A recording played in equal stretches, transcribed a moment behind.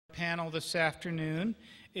panel this afternoon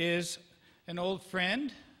is an old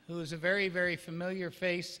friend who is a very, very familiar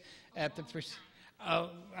face at the...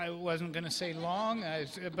 I wasn't going to say long,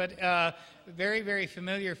 but very, very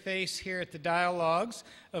familiar face here at the Dialogues,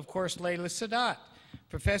 of course, Layla Sadat.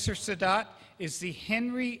 Professor Sadat is the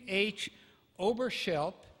Henry H.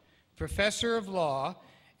 Oberschelp Professor of Law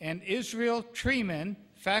and Israel Treman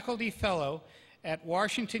Faculty Fellow at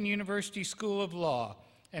Washington University School of Law,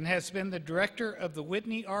 and has been the director of the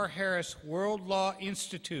Whitney R. Harris World Law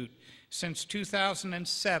Institute since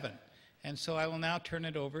 2007. And so I will now turn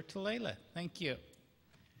it over to Layla. Thank you.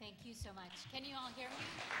 Thank you so much. Can you all hear me?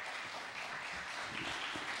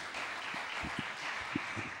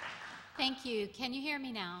 Thank you. Can you hear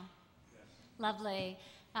me now? Yes. Lovely.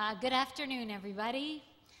 Good afternoon, everybody.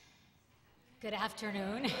 Good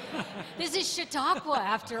afternoon. This is Chautauqua,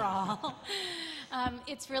 after all.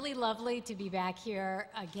 It's really lovely to be back here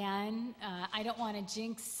again. I don't want to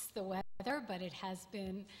jinx the weather, but it has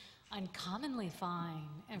been uncommonly fine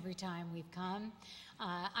every time we've come.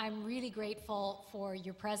 I'm really grateful for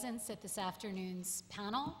your presence at this afternoon's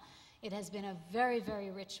panel. It has been a very, very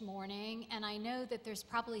rich morning, and I know that there's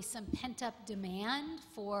probably some pent-up demand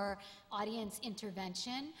for audience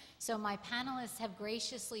intervention. So my panelists have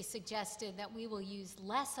graciously suggested that we will use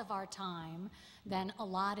less of our time than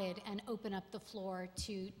allotted and open up the floor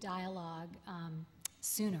to dialogue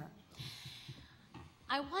sooner.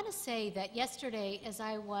 I want to say that yesterday, as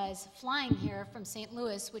I was flying here from St.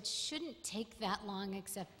 Louis, which shouldn't take that long,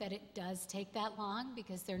 except that it does take that long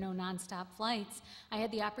because there are no nonstop flights, I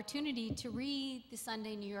had the opportunity to read the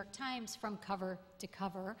Sunday New York Times from cover to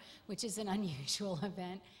cover, which is an unusual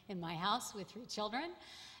event in my house with 3 children.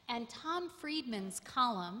 And Tom Friedman's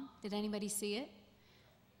column, did anybody see it?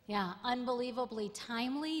 Yeah, unbelievably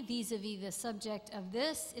timely vis-a-vis the subject of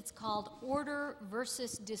this. It's called Order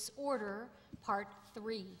versus Disorder, Part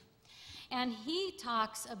 3. And he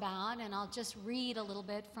talks about, and I'll just read a little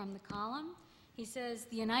bit from the column. He says,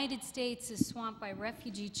 the United States is swamped by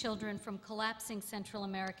refugee children from collapsing Central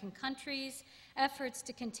American countries. Efforts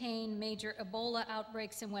to contain major Ebola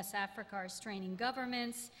outbreaks in West Africa are straining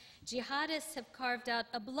governments. Jihadists have carved out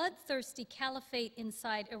a bloodthirsty caliphate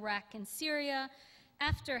inside Iraq and Syria.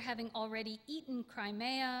 After having already eaten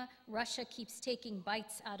Crimea, Russia keeps taking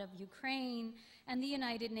bites out of Ukraine, and the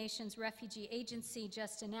United Nations Refugee Agency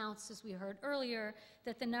just announced, as we heard earlier,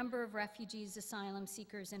 that the number of refugees, asylum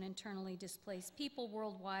seekers, and internally displaced people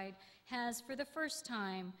worldwide has, for the first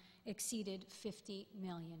time, exceeded 50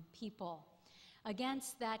 million people.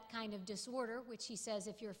 Against that kind of disorder, which he says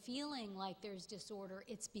if you're feeling like there's disorder,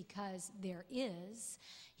 it's because there is,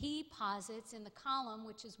 he posits in the column,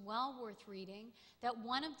 which is well worth reading, that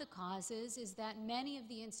one of the causes is that many of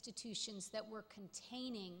the institutions that were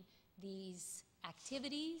containing these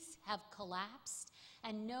activities have collapsed,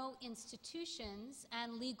 and no institutions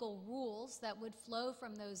and legal rules that would flow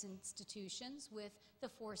from those institutions with the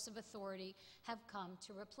force of authority have come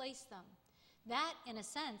to replace them. That, in a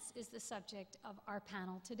sense, is the subject of our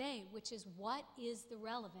panel today, which is what is the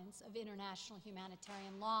relevance of international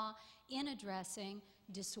humanitarian law in addressing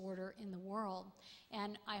disorder in the world.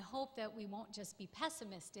 And I hope that we won't just be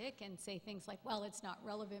pessimistic and say things like, well, it's not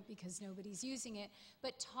relevant because nobody's using it,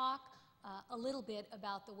 but talk a little bit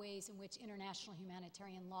about the ways in which international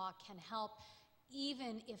humanitarian law can help,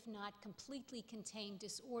 even if not completely contain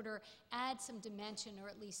disorder, add some dimension or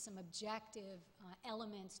at least some objective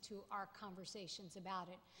elements to our conversations about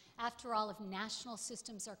it. After all, if national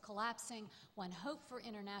systems are collapsing, one hope for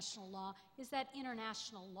international law is that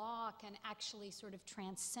international law can actually sort of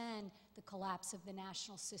transcend the collapse of the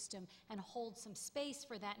national system and hold some space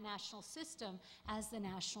for that national system as the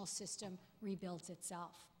national system rebuilds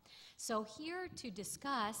itself. So here to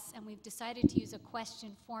discuss, and we've decided to use a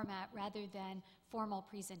question format rather than formal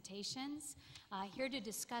presentations, here to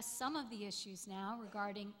discuss some of the issues now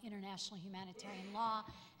regarding international humanitarian law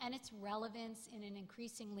and its relevance in an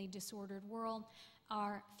increasingly disordered world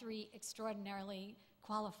are 3 extraordinarily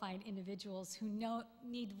qualified individuals who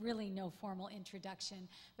need really no formal introduction,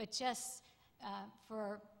 but just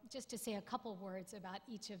to say a couple words about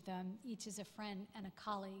each of them. Each is a friend and a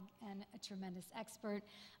colleague and a tremendous expert.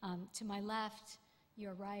 To my left,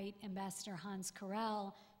 your right, Ambassador Hans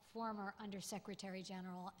Corell, former Undersecretary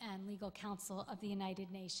General and Legal Counsel of the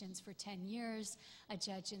United Nations for 10 years, a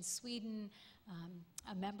judge in Sweden,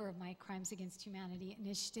 a member of my Crimes Against Humanity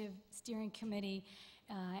Initiative Steering Committee,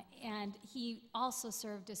 and he also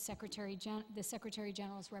served as the Secretary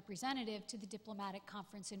General's representative to the diplomatic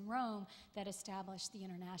conference in Rome that established the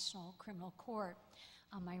International Criminal Court.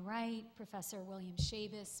 On my right, Professor William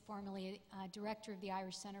Schabas, formerly Director of the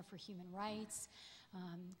Irish Center for Human Rights,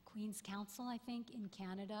 Queen's Counsel, I think, in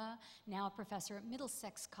Canada, now a professor at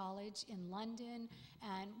Middlesex College in London,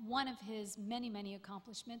 and one of his many, many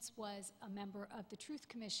accomplishments was a member of the Truth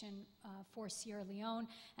Commission for Sierra Leone,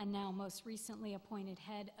 and now most recently appointed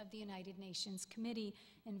head of the United Nations Committee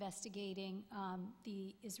investigating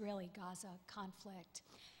the Israeli-Gaza conflict.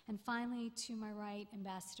 And finally, to my right,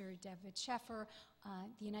 Ambassador David Sheffer,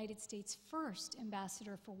 the United States' first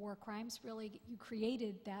ambassador for war crimes. Really, you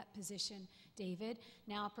created that position, David.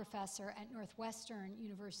 Now a professor at Northwestern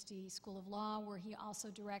University School of Law, where he also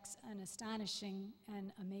directs an astonishing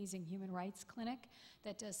and amazing human rights clinic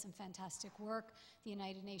that does some fantastic work. The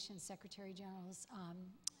United Nations Secretary General's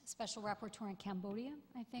Special Rapporteur in Cambodia,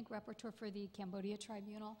 I think, Rapporteur for the Cambodia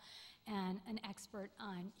Tribunal, and an expert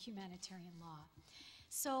on humanitarian law.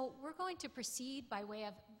 So we're going to proceed by way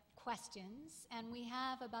of questions, and we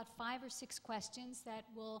have about 5 or 6 questions that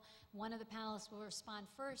one of the panelists will respond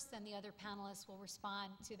first, then the other panelists will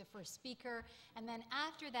respond to the first speaker, and then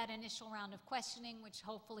after that initial round of questioning, which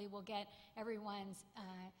hopefully will get everyone's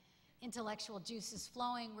intellectual juices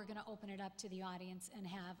flowing, we're going to open it up to the audience and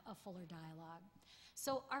have a fuller dialogue.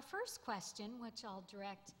 So our first question, which I'll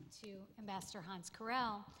direct to Ambassador Hans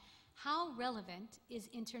Corell: how relevant is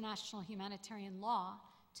international humanitarian law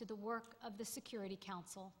to the work of the Security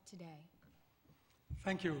Council today?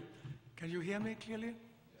 Thank you. Can you hear me clearly?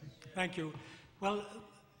 Yes. Thank you. Well,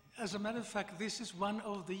 as a matter of fact, this is one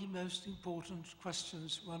of the most important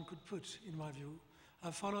questions one could put, in my view.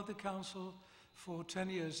 I've followed the Council for 10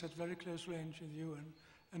 years at very close range in the UN,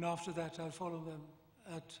 and after that I followed them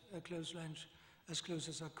at a close range, as close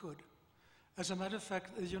as I could. As a matter of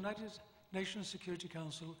fact, the United Nations Security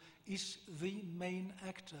Council is the main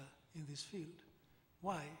actor in this field.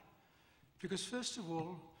 Why? Because first of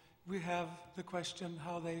all, we have the question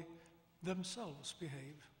how they themselves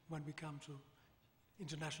behave when we come to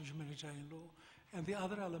international humanitarian law. And the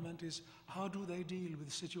other element is how do they deal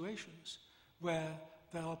with situations where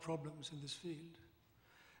there are problems in this field.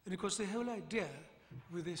 And of course, the whole idea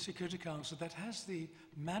with the Security Council that has the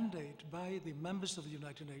mandate by the members of the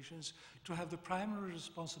United Nations to have the primary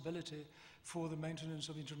responsibility for the maintenance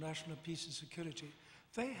of international peace and security,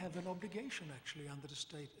 they have an obligation actually under the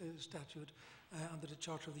statute, under the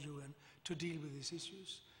Charter of the UN, to deal with these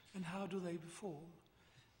issues. And how do they perform?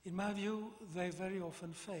 In my view, they very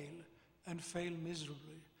often fail, and fail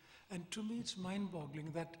miserably. And to me, it's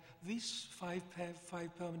mind-boggling that these five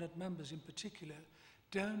permanent members in particular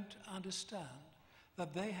don't understand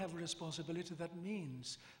that they have a responsibility that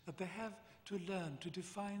means that they have to learn to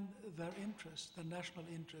define their interest, their national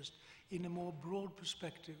interest, in a more broad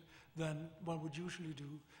perspective than one would usually do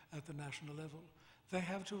at the national level. They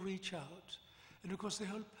have to reach out. And of course, the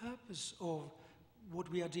whole purpose of what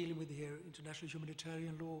we are dealing with here, international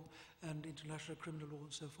humanitarian law and international criminal law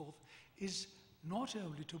and so forth, is not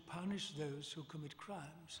only to punish those who commit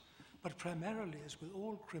crimes, but primarily, as with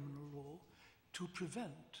all criminal law, to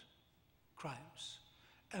prevent crimes.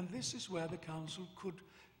 And this is where the Council could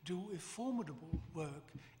do a formidable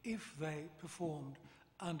work if they performed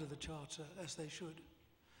under the Charter as they should.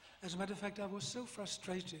 As a matter of fact, I was so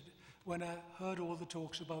frustrated when I heard all the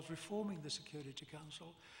talks about reforming the Security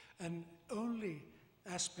Council, and only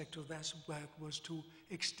aspect of that work was to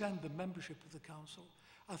extend the membership of the Council.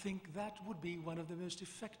 I think that would be one of the most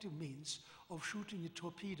effective means of shooting a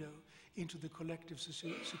torpedo into the collective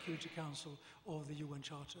Security Council of the UN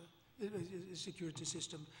Charter, security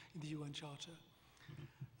system in the UN Charter.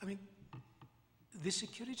 I mean, the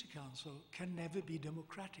Security Council can never be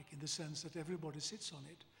democratic in the sense that everybody sits on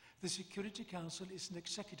it. The Security Council is an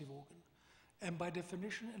executive organ, and by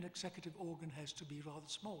definition, an executive organ has to be rather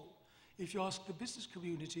small. If you ask the business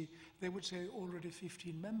community, they would say already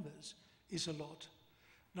 15 members is a lot.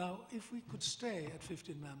 Now, if we could stay at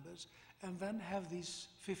 15 members and then have these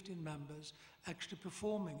 15 members actually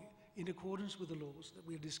performing in accordance with the laws that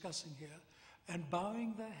we're discussing here and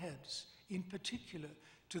bowing their heads in particular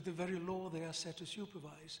to the very law they are set to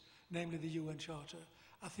supervise, namely the UN Charter,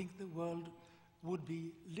 I think the world would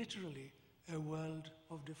be literally a world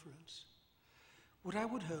of difference. What I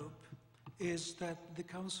would hope is that the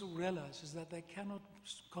Council realizes that they cannot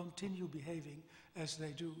continue behaving as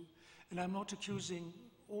they do. And I'm not accusing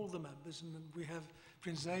all the members, and we have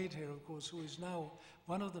Prince Zaid here, of course, who is now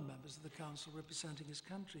one of the members of the Council representing his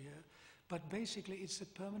country here, but basically it's the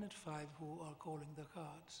permanent 5 who are calling the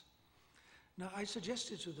cards. Now, I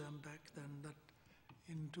suggested to them back then that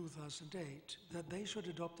in 2008 that they should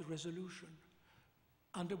adopt a resolution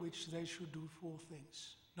under which they should do 4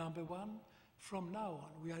 things. Number 1, from now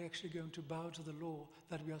on, we are actually going to bow to the law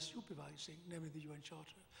that we are supervising, namely the UN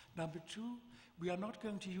Charter. Number 2, we are not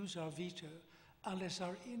going to use our veto unless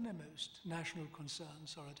our innermost national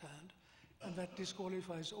concerns are at hand, and that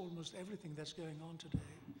disqualifies almost everything that's going on today.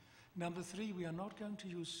 Number three, we are not going to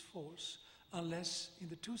use force unless in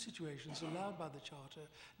the two situations allowed by the Charter,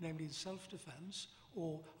 namely self-defense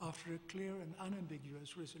or after a clear and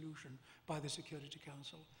unambiguous resolution by the Security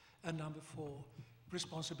Council. And number four,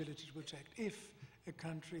 responsibility to protect. If a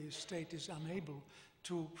country, state is unable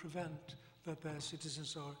to prevent that their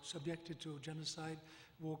citizens are subjected to genocide,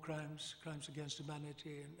 war crimes, crimes against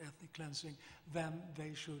humanity and ethnic cleansing, then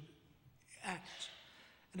they should act.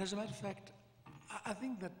 And as a matter of fact, I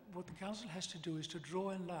think that what the Council has to do is to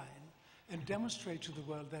draw a line and demonstrate to the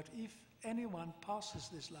world that if anyone passes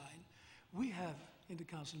this line, we have in the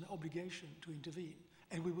Council an obligation to intervene,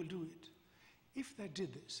 and we will do it. If they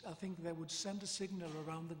did this, I think they would send a signal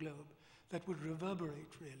around the globe that would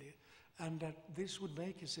reverberate really, and that this would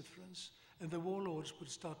make a difference, and the warlords would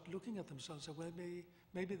start looking at themselves and say, well,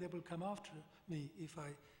 maybe they will come after me if I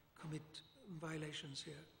commit violations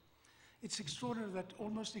here. It's extraordinary that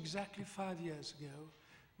almost exactly 5 years ago,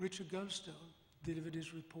 Richard Goldstone delivered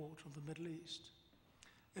his report on the Middle East.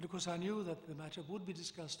 And of course, I knew that the matter would be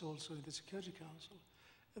discussed also in the Security Council.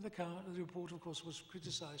 And the report, of course, was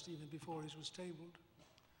criticized even before it was tabled.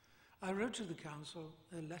 I wrote to the Council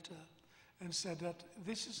a letter and said that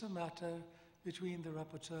this is a matter between the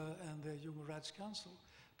rapporteur and the Human Rights Council,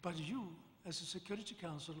 but you, as a Security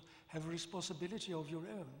Council, have a responsibility of your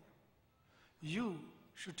own. You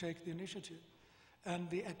should take the initiative. And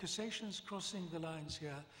the accusations crossing the lines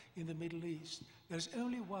here in the Middle East, there's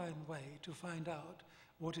only one way to find out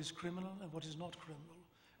what is criminal and what is not criminal,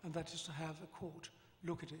 and that is to have a court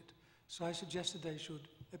look at it. So I suggested they should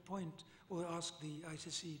appoint or ask the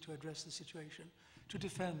ICC to address the situation, to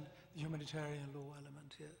defend the humanitarian law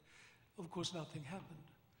element here. Of course, nothing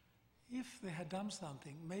happened. If they had done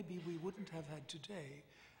something, maybe we wouldn't have had today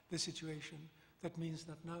the situation. That means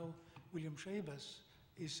that now William Schabas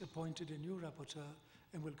is appointed a new rapporteur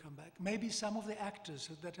and will come back. Maybe some of the actors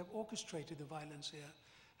that have orchestrated the violence here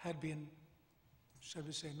had been, shall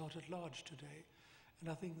we say, not at large today. And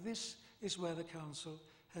I think this is where the Council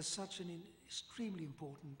has such an extremely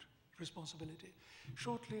important responsibility.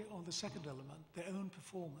 Shortly on the second element, their own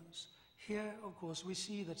performance. Here, of course, we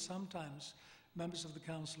see that sometimes members of the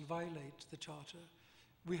Council violate the Charter.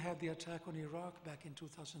 We had the attack on Iraq back in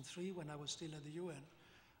 2003 when I was still at the UN.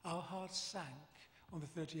 Our hearts sank on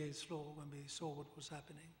the 38th floor when we saw what was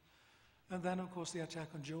happening. And then, of course, the attack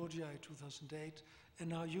on Georgia in 2008, and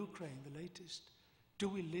now Ukraine, the latest. Do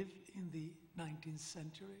we live in the 19th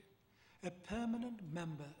century? A permanent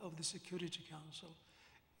member of the Security Council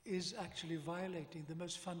is actually violating the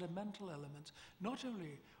most fundamental elements, not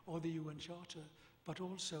only of the UN Charter, but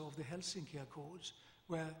also of the Helsinki Accords,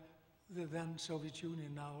 where the then Soviet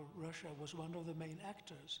Union, now Russia, was one of the main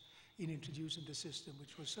actors in introducing the system,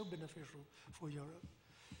 which was so beneficial for Europe.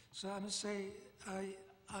 So I must say,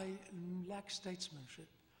 I lack statesmanship.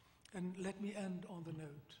 And let me end on the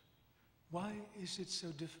note. Why is it so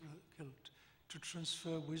difficult to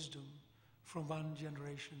transfer wisdom from one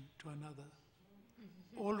generation to another?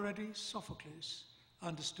 Already Sophocles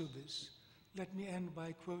understood this. Let me end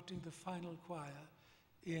by quoting the final choir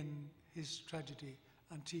in his tragedy,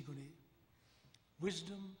 Antigone.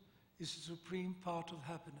 Wisdom is the supreme part of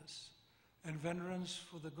happiness, and venerance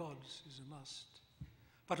for the gods is a must.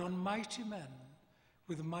 But on mighty men,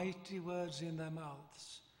 with mighty words in their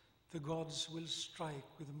mouths, the gods will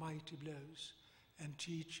strike with mighty blows and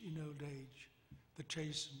teach in old age the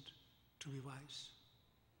chastened to be wise.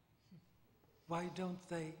 Why don't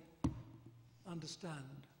they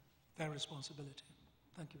understand their responsibility?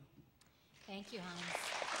 Thank you. Thank you,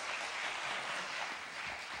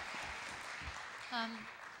 Hans.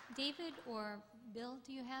 David or Bill,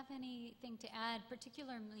 do you have anything to add,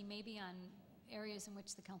 particularly maybe on areas in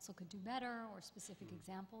which the Council could do better or specific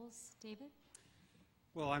examples? David?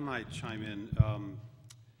 Well, I might chime in.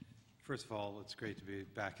 First of all, it's great to be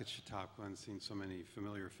back at Chautauqua and seeing so many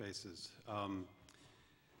familiar faces.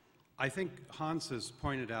 I think Hans has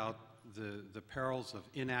pointed out the perils of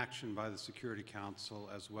inaction by the Security Council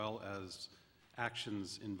as well as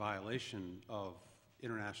actions in violation of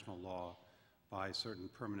international law by certain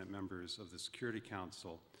permanent members of the Security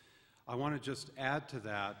Council. I want to just add to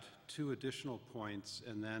that two additional points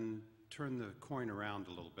and then turn the coin around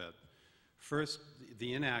a little bit. First,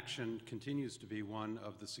 the inaction continues to be one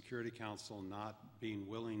of the Security Council not being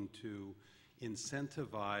willing to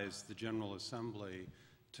incentivize the General Assembly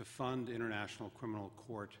to fund International Criminal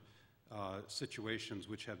Court situations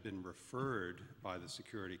which have been referred by the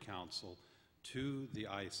Security Council to the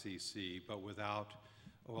ICC, but without,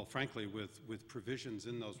 well, frankly, with provisions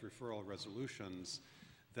in those referral resolutions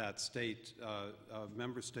that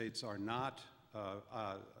member states are not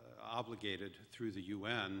obligated through the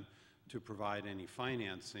UN to provide any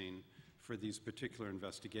financing for these particular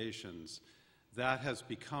investigations. That has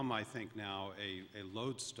become, I think, now a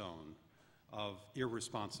lodestone of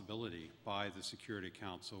irresponsibility by the Security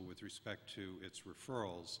Council with respect to its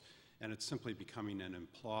referrals, and it's simply becoming an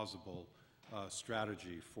implausible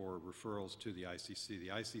strategy for referrals to the ICC. The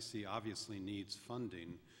ICC obviously needs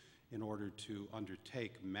funding in order to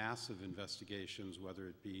undertake massive investigations, whether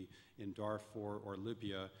it be in Darfur or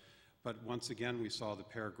Libya. But once again, we saw the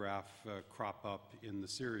paragraph crop up in the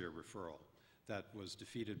Syria referral that was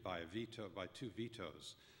defeated by two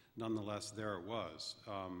vetoes. Nonetheless, there it was.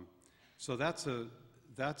 So that's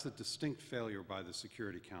a distinct failure by the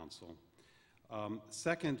Security Council.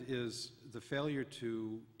 Second is the failure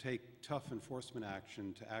to take tough enforcement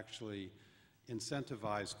action to actually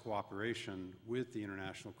incentivize cooperation with the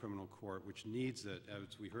International Criminal Court, which needs it.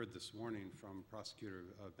 As we heard this morning from Prosecutor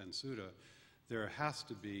Bensouda, there has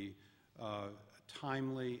to be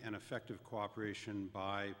timely and effective cooperation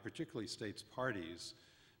by particularly states parties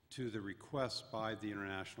to the request by the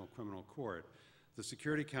International Criminal Court. The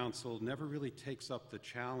Security Council never really takes up the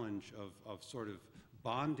challenge of sort of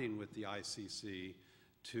bonding with the ICC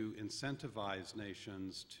to incentivize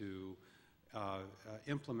nations to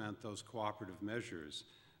implement those cooperative measures,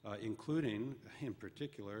 including, in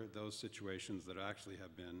particular, those situations that actually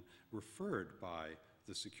have been referred by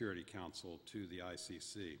the Security Council to the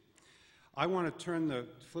ICC. I want to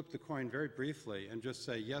flip the coin very briefly and just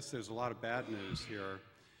say, yes, there's a lot of bad news here,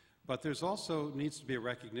 but there's also needs to be a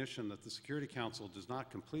recognition that the Security Council does not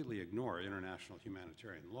completely ignore international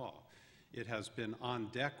humanitarian law. It has been on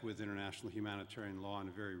deck with international humanitarian law in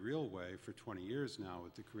a very real way for 20 years now,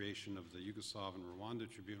 with the creation of the Yugoslav and Rwanda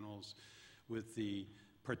tribunals, with the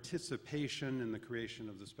participation in the creation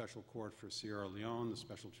of the Special Court for Sierra Leone, the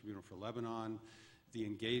Special Tribunal for Lebanon, the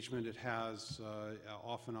engagement it has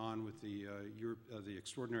off and on with the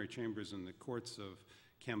extraordinary chambers and the courts of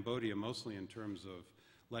Cambodia, mostly in terms of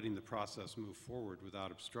letting the process move forward without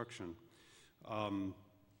obstruction.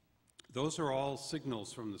 Those are all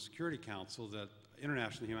signals from the Security Council that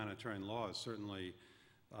international humanitarian law is certainly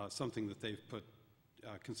something that they've put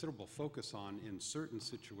considerable focus on in certain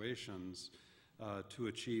situations to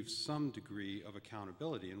achieve some degree of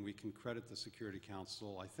accountability. And we can credit the Security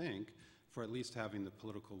Council, I think, for at least having the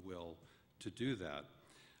political will to do that.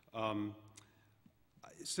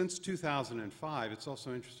 Since 2005, it's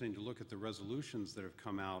also interesting to look at the resolutions that have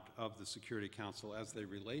come out of the Security Council as they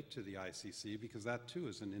relate to the ICC, because that too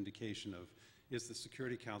is an indication of, is the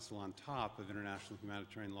Security Council on top of international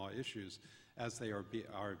humanitarian law issues as they are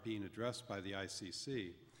being addressed by the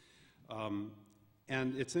ICC.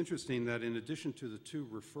 And it's interesting that in addition to the two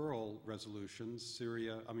referral resolutions,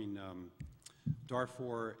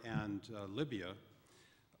 Darfur and Libya,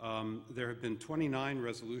 there have been 29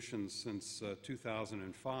 resolutions since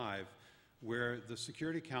 2005 where the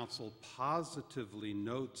Security Council positively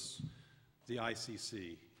notes the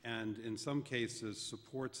ICC and in some cases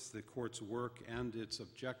supports the court's work and its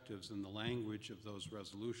objectives in the language of those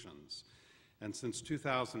resolutions. And since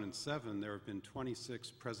 2007, there have been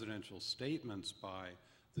 26 presidential statements by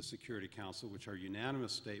the Security Council, which are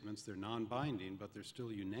unanimous statements. They're non-binding, but they're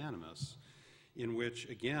still unanimous, in which,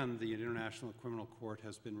 again, the International Criminal Court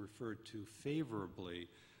has been referred to favorably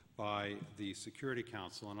by the Security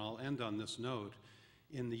Council. And I'll end on this note.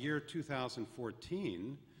 In the year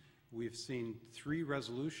 2014, we've seen 3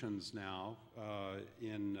 resolutions now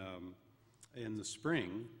in the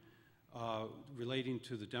spring relating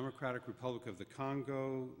to the Democratic Republic of the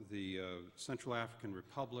Congo, the Central African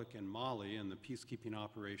Republic, and Mali, and the peacekeeping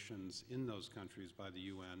operations in those countries by the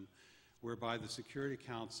UN, whereby the Security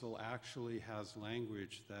Council actually has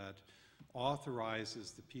language that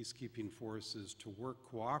authorizes the peacekeeping forces to work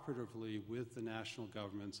cooperatively with the national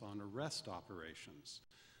governments on arrest operations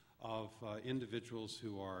of individuals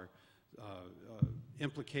who are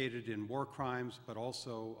implicated in war crimes, but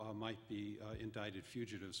also might be indicted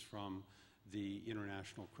fugitives from the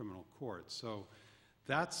International Criminal Court. So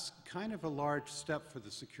that's kind of a large step for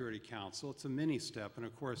the Security Council. It's a mini step, and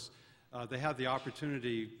of course, they had the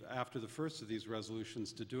opportunity after the first of these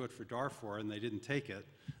resolutions to do it for Darfur, and they didn't take it.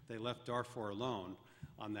 They left Darfur alone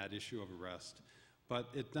on that issue of arrest. But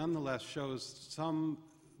it nonetheless shows some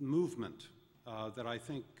movement that I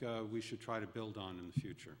think we should try to build on in the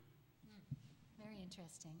future. Very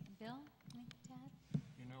interesting. Bill, anything to add?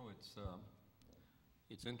 You know,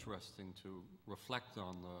 it's interesting to reflect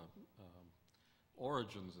on the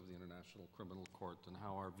origins of the International Criminal Court and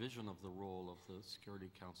how our vision of the role of the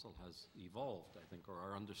Security Council has evolved, I think, or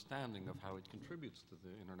our understanding of how it contributes to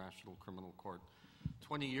the International Criminal Court.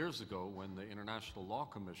 20 years ago, when the International Law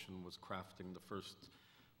Commission was crafting the first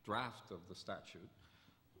draft of the statute,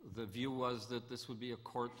 the view was that this would be a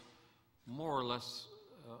court more or less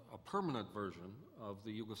a permanent version of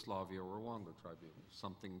the Yugoslavia-Rwanda Tribunal,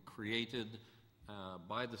 something created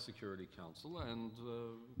by the Security Council and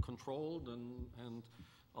controlled and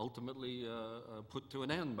ultimately put to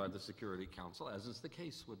an end by the Security Council, as is the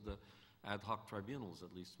case with the ad hoc tribunals,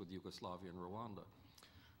 at least with Yugoslavia and Rwanda.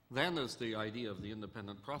 Then, as the idea of the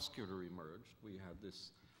independent prosecutor emerged, we had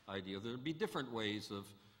this idea there would be different ways of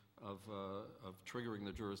triggering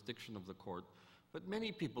the jurisdiction of the court, but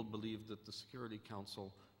many people believed that the Security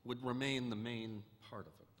Council would remain the main part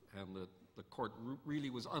of it, and that the court really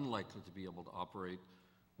was unlikely to be able to operate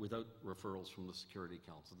without referrals from the Security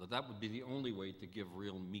Council, that would be the only way to give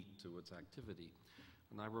real meat to its activity.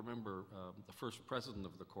 And I remember the first president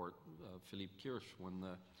of the court, Philippe Kirsch,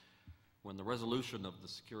 when the resolution of the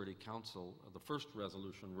Security Council, the first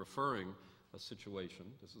resolution referring a situation,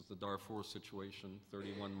 this is the Darfur situation,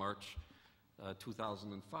 31 March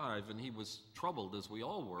 2005, and he was troubled, as we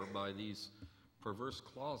all were, by these perverse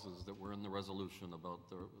clauses that were in the resolution about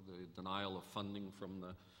the denial of funding from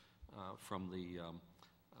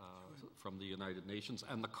the United Nations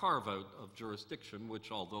and the carve-out of jurisdiction,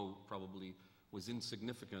 which, although probably was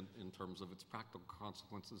insignificant in terms of its practical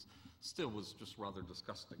consequences, still was just rather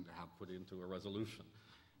disgusting to have put into a resolution.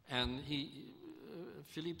 And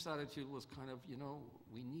Philippe's attitude was kind of, you know,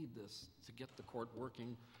 we need this to get the court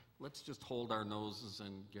working. Let's just hold our noses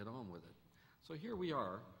and get on with it. So here we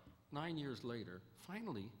are, 9 years later.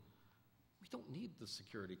 Finally, we don't need the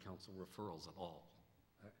Security Council referrals at all.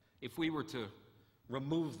 If we were to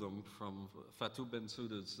remove them from Fatou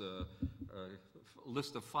Bensouda's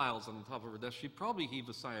list of files on the top of her desk, she'd probably heave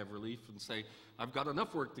a sigh of relief and say, I've got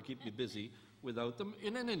enough work to keep me busy without them.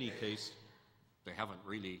 And in any case, they haven't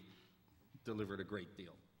really delivered a great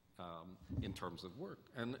deal in terms of work.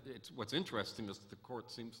 And what's interesting is that the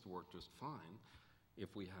court seems to work just fine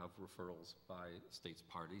if we have referrals by states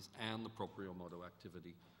parties and the proprio modo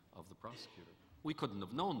activity of the prosecutor. We couldn't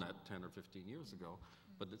have known that 10 or 15 years ago,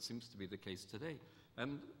 but it seems to be the case today.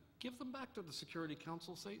 And give them back to the Security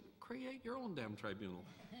Council, say, create your own damn tribunal.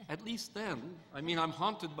 At least then, I mean, I'm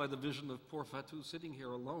haunted by the vision of poor Fatou sitting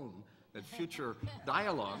here alone at future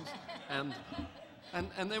dialogues,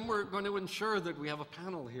 and then we're going to ensure that we have a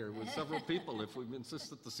panel here with several people if we insist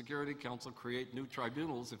that the Security Council create new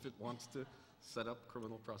tribunals if it wants to set up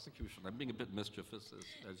criminal prosecution. I'm being a bit mischievous,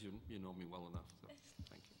 as you know me well enough, so thank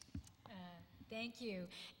you. Thank you.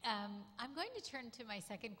 I'm going to turn to my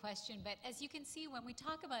second question, but as you can see, when we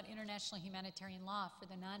talk about international humanitarian law for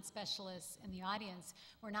the non-specialists in the audience,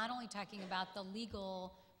 we're not only talking about the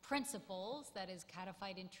legal principles that is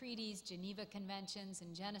codified in treaties, Geneva Conventions,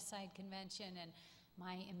 and Genocide Convention, and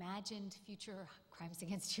my imagined future Crimes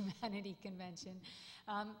Against Humanity Convention,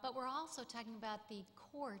 but we're also talking about the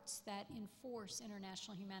courts that enforce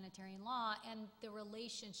international humanitarian law and the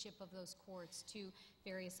relationship of those courts to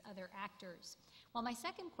various other actors. Well, my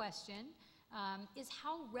second question is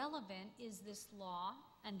how relevant is this law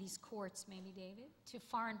and these courts, maybe David, to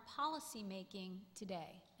foreign policy making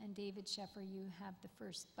today? And David Sheffer, you have the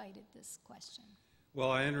first bite at this question. Well,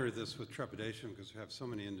 I enter this with trepidation because we have so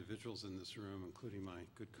many individuals in this room, including my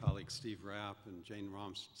good colleague Steve Rapp and Jane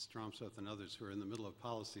Stromseth and others who are in the middle of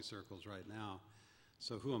policy circles right now.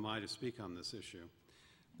 So who am I to speak on this issue?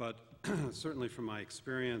 But certainly from my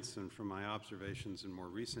experience and from my observations in more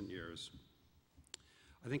recent years,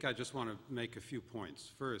 I think I just want to make a few points.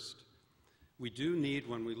 First, we do need,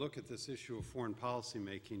 when we look at this issue of foreign policy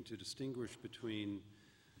making, to distinguish between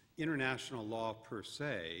international law per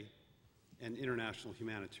se and international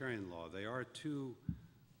humanitarian law. They are two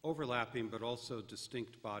overlapping but also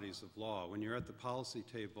distinct bodies of law. When you're at the policy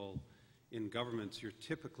table in governments, you're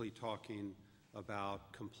typically talking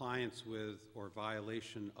about compliance with or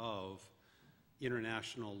violation of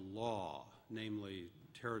international law, namely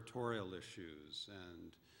territorial issues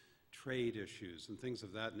and trade issues and things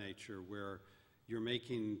of that nature, where you're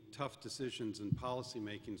making tough decisions in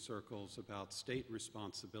policy-making circles about state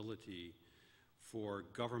responsibility for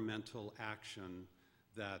governmental action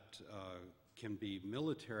that can be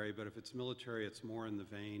military, but if it's military, it's more in the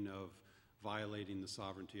vein of violating the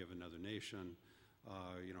sovereignty of another nation,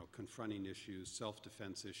 confronting issues,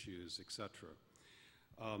 self-defense issues, etc.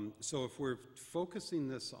 So if we're focusing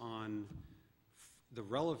this on the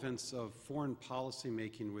relevance of foreign policy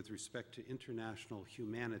making with respect to international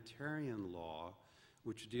humanitarian law,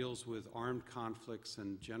 which deals with armed conflicts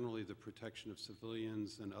and generally the protection of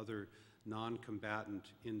civilians and other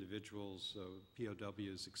non-combatant individuals,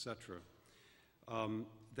 POWs, etc.,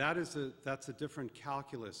 That's a different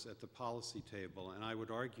calculus at the policy table, and I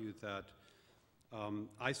would argue that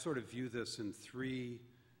I sort of view this in three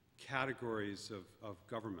categories of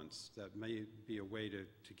governments that may be a way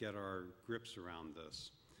to get our grips around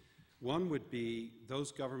this. One would be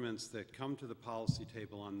those governments that come to the policy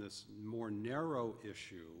table on this more narrow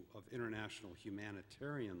issue of international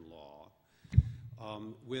humanitarian law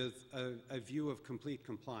with a view of complete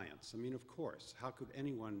compliance. I mean, of course, how could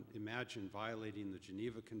anyone imagine violating the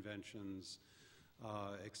Geneva Conventions,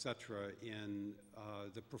 et cetera, in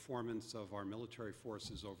the performance of our military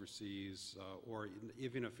forces overseas, or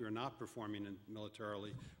even if you're not performing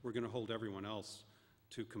militarily, we're going to hold everyone else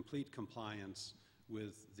to complete compliance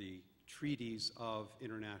with the treaties of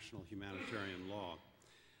international humanitarian law.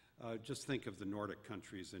 Just think of the Nordic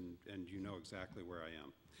countries, and you know exactly where I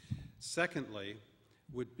am. Secondly,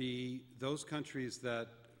 would be those countries that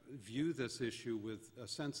view this issue with a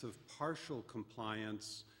sense of partial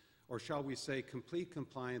compliance, or shall we say complete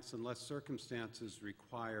compliance unless circumstances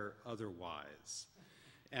require otherwise.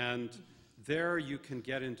 And there you can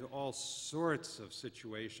get into all sorts of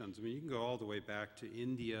situations. I mean, you can go all the way back to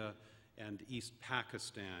India and East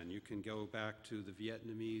Pakistan. You can go back to the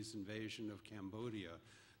Vietnamese invasion of Cambodia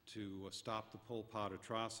to stop the Pol Pot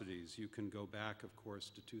atrocities. You can go back, of course,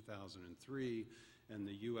 to 2003 and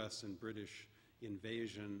the US and British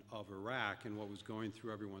invasion of Iraq, and what was going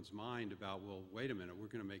through everyone's mind about, well, wait a minute, we're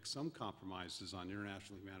going to make some compromises on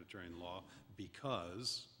international humanitarian law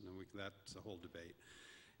because, that's a whole debate.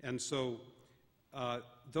 And so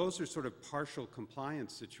those are sort of partial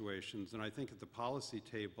compliance situations, and I think at the policy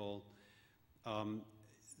table,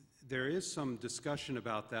 there is some discussion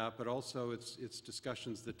about that, but also it's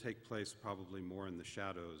discussions that take place probably more in the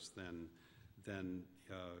shadows than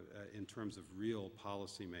in terms of real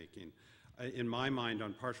policy making. In my mind,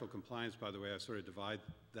 on partial compliance, by the way, I sort of divide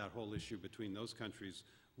that whole issue between those countries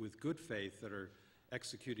with good faith that are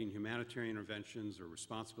executing humanitarian interventions or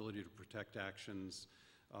responsibility to protect actions,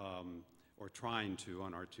 or trying to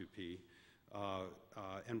on R2P,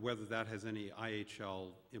 and whether that has any IHL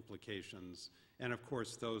implications. And of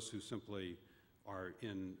course, those who simply are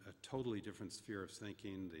in a totally different sphere of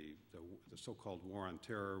thinking, the so-called war on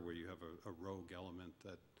terror, where you have a rogue element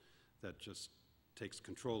that just takes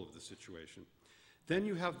control of the situation. Then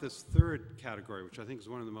you have this third category, which I think is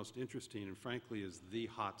one of the most interesting and frankly is the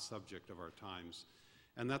hot subject of our times,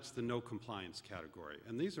 and that's the no compliance category.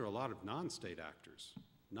 And these are a lot of non-state actors,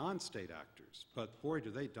 but boy,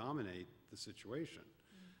 do they dominate the situation.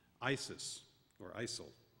 ISIS, or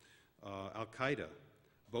ISIL, Al-Qaeda,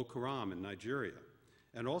 Boko Haram in Nigeria,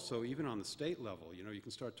 and also even on the state level, you know, you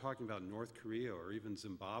can start talking about North Korea or even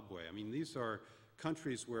Zimbabwe. I mean, these are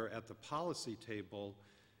countries where at the policy table,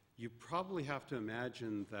 you probably have to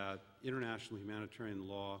imagine that international humanitarian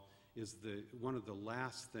law is one of the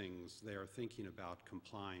last things they are thinking about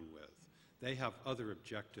complying with. They have other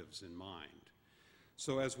objectives in mind.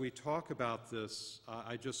 So as we talk about this,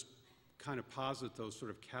 I just kind of posit those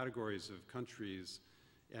sort of categories of countries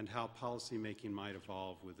and how policymaking might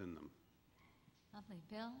evolve within them. Lovely.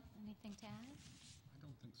 Bill, anything to add? I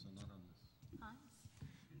don't think so, not on this. Hans?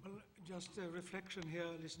 Well, just a reflection here,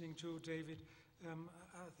 listening to David, I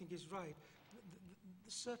think he's right.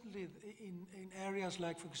 Certainly in areas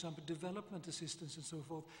like, for example, development assistance and so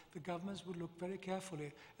forth, the governments would look very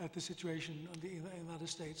carefully at the situation in other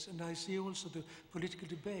states. And I see also the political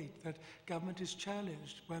debate that government is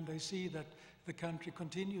challenged when they see that the country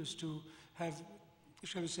continues to have,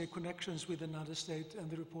 shall we say, connections with another state, and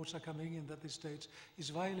the reports are coming in that the state is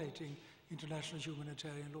violating international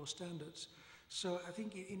humanitarian law standards. So I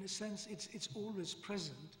think, in a sense, it's always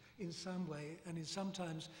present in some way, and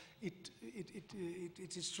sometimes it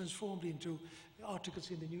is transformed into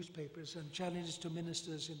articles in the newspapers and challenges to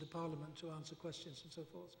ministers in the parliament to answer questions and so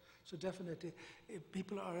forth. So definitely,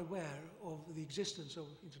 people are aware of the existence of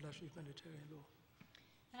international humanitarian law.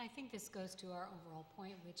 And I think this goes to our overall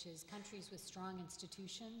point, which is countries with strong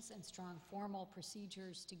institutions and strong formal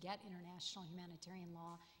procedures to get international humanitarian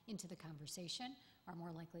law into the conversation are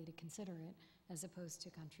more likely to consider it, as opposed to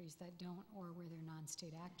countries that don't or where they're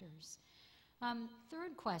non-state actors.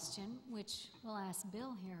 Third question, which we'll ask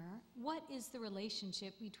Bill here, what is the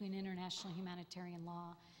relationship between international humanitarian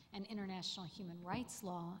law and international human rights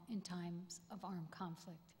law in times of armed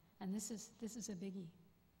conflict? And this is a biggie.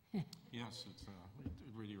 Yes, it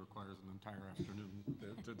really requires an entire afternoon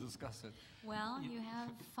to discuss it. Well, you have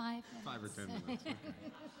 5 minutes. 5 or 10 minutes, okay.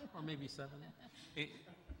 Or maybe 7.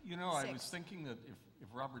 You know, 6. I was thinking that if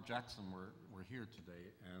Robert Jackson were here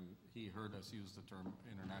today and he heard us use the term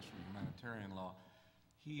international humanitarian law,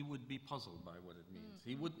 he would be puzzled by what it means.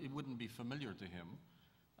 It wouldn't be familiar to him.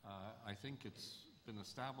 I think it's been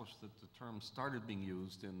established that the term started being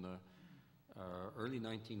used in the early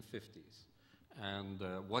 1950s. And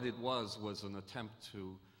what it was an attempt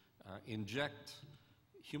to inject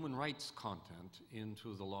human rights content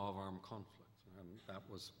into the law of armed conflict. And that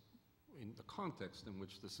was in the context in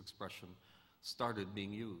which this expression started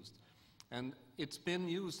being used. And it's been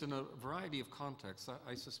used in a variety of contexts.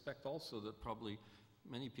 I suspect also that probably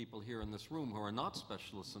many people here in this room who are not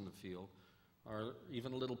specialists in the field are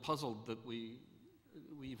even a little puzzled that we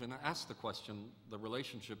even ask the question, the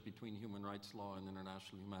relationship between human rights law and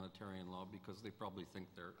international humanitarian law, because they probably think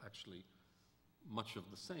they're actually much of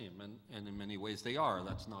the same, and in many ways they are.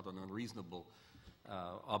 That's not an unreasonable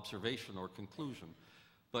observation or conclusion.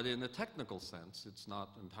 But in a technical sense, it's not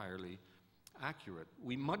entirely accurate.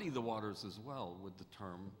 We muddy the waters as well with the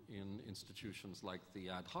term in institutions like the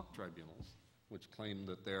ad hoc tribunals, which claim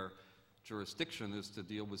that their jurisdiction is to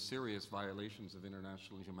deal with serious violations of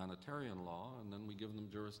international humanitarian law, and then we give them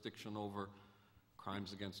jurisdiction over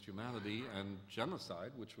crimes against humanity and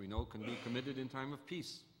genocide, which we know can be committed in time of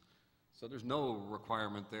peace. So there's no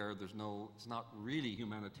requirement there, it's not really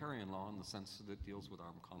humanitarian law in the sense that it deals with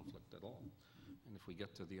armed conflict at all. And if we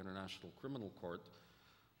get to the International Criminal Court,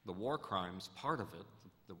 the war crimes part of it,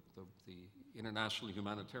 the international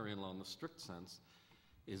humanitarian law in the strict sense,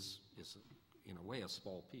 is in a way a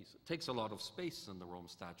small piece. It takes a lot of space in the Rome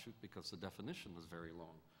Statute because the definition is very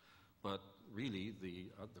long. But really,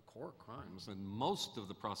 the core crimes, and most of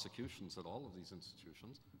the prosecutions at all of these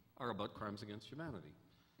institutions, are about crimes against humanity.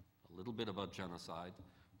 A little bit about genocide,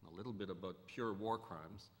 a little bit about pure war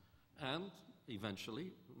crimes, and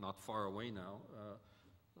eventually, not far away now,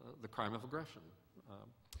 the crime of aggression.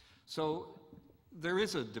 So there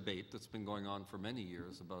is a debate that's been going on for many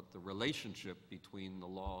years about the relationship between the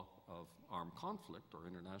law of armed conflict, or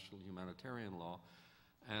international humanitarian law,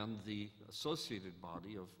 and the associated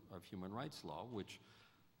body of human rights law, which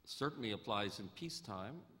certainly applies in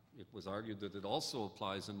peacetime. It was argued that it also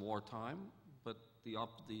applies in wartime, but the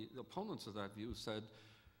opponents of that view said,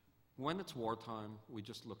 when it's wartime, we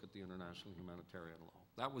just look at the international humanitarian law.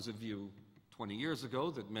 That was a view 20 years ago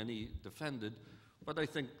that many defended, but I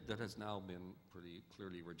think that has now been pretty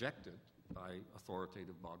clearly rejected by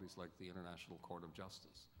authoritative bodies like the International Court of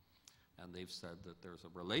Justice. And they've said that there's a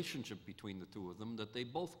relationship between the two of them that they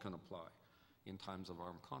both can apply in times of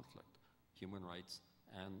armed conflict, human rights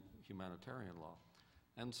and humanitarian law.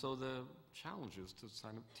 And so the challenge is to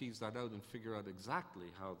kind of tease that out and figure out exactly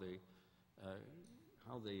how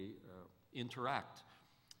they interact.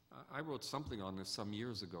 I wrote something on this some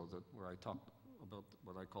years ago where I talked about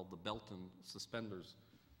what I called the belt and suspenders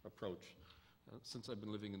approach. Since I've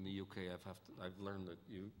been living in the UK, I've learned that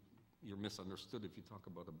you're misunderstood if you talk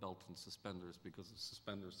about a belt and suspenders, because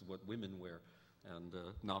suspenders is what women wear and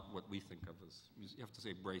not what we think of as, you have to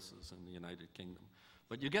say braces in the United Kingdom.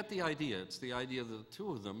 But you get the idea. It's the idea that the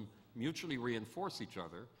two of them mutually reinforce each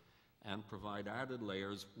other and provide added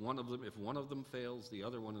layers. One of them, if one of them fails, the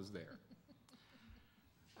other one is there.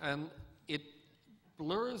 And it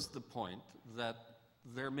blurs the point that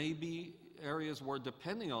there may be areas where,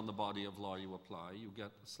 depending on the body of law you apply, you get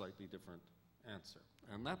a slightly different answer.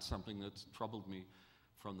 And that's something that's troubled me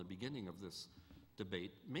from the beginning of this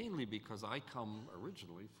debate, mainly because I come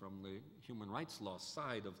originally from the human rights law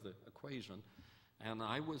side of the equation, and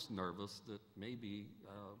I was nervous that maybe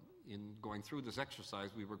in going through this exercise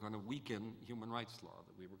we were going to weaken human rights law,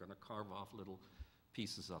 that we were going to carve off little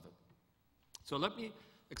pieces of it. So let me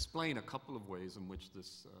explain a couple of ways in which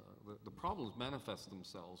the problems manifest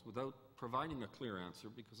themselves without providing a clear answer,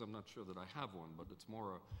 because I'm not sure that I have one, but it's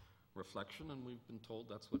more a reflection, and we've been told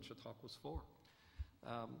that's what Chautauqua was for.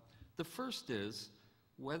 The first is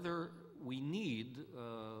whether we need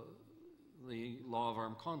the law of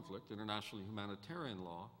armed conflict, international humanitarian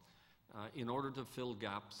law, in order to fill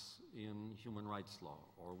gaps in human rights law,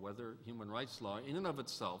 or whether human rights law in and of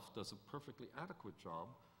itself does a perfectly adequate job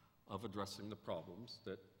of addressing the problems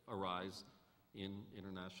that arise in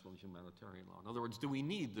international humanitarian law. In other words, do we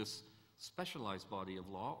need this specialized body of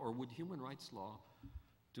law, or would human rights law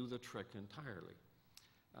do the trick entirely?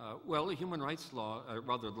 Well, the human rights law,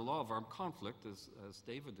 rather the law of armed conflict, as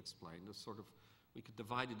David explained, is sort of, we could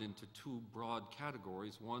divide it into two broad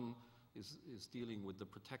categories. One is dealing with the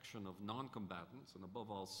protection of non-combatants, and above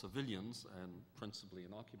all civilians, and principally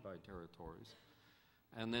in occupied territories.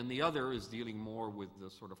 And then the other is dealing more with the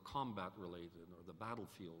sort of combat-related or the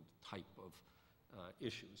battlefield type of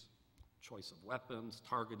issues, choice of weapons,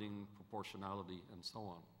 targeting, proportionality, and so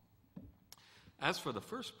on. As for the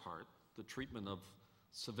first part, the treatment of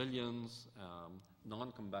civilians,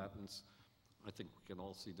 non-combatants, I think we can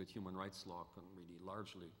all see that human rights law can really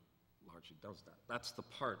largely largely does that. That's the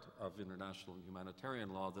part of international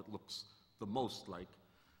humanitarian law that looks the most like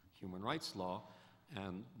human rights law,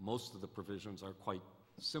 and most of the provisions are quite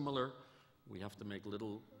similar. We have to make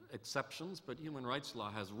little exceptions, but human rights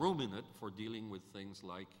law has room in it for dealing with things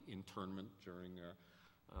like internment during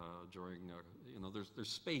there's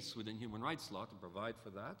space within human rights law to provide for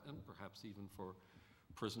that, and perhaps even for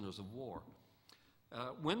prisoners of war.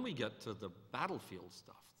 When we get to the battlefield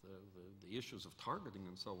stuff, the issues of targeting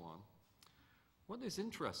and so on, what is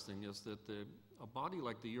interesting is that a body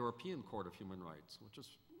like the European Court of Human Rights, which is,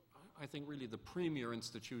 I think, really the premier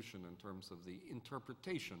institution in terms of the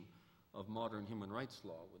interpretation of modern human rights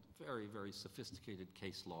law, with very, very sophisticated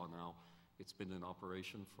case law now. It's been in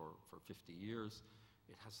operation for 50 years.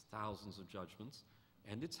 It has thousands of judgments,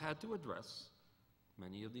 and it's had to address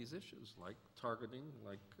many of these issues, like targeting,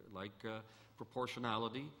 like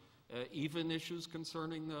proportionality. Even issues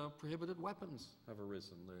concerning prohibited weapons have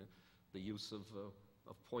arisen. The use of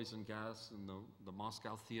poison gas in the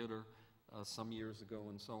Moscow theater some years ago,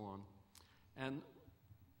 and so on. And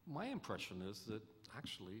my impression is that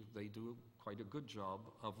actually they do quite a good job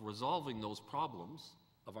of resolving those problems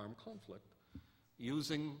of armed conflict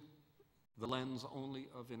using the lens only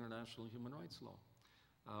of international human rights law.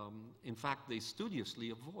 In fact, they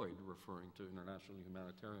studiously avoid referring to international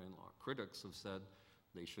humanitarian law. Critics have said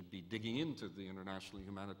they should be digging into the international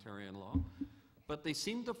humanitarian law, but they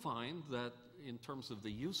seem to find that in terms of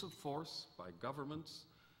the use of force by governments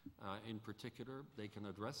in particular, they can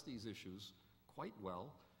address these issues quite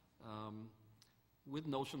well with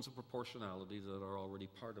notions of proportionality that are already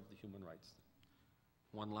part of the human rights.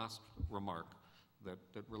 One last remark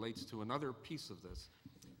that relates to another piece of this.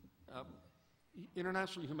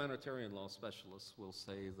 International humanitarian law specialists will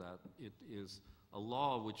say that it is a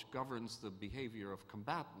law which governs the behavior of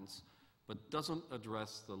combatants, but doesn't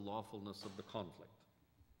address the lawfulness of the conflict.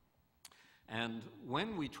 And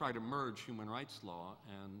when we try to merge human rights law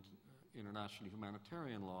and international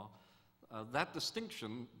humanitarian law, that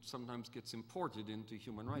distinction sometimes gets imported into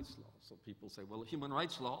human rights law. So people say, well, human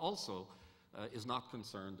rights law also is not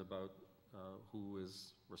concerned about who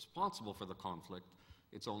is responsible for the conflict.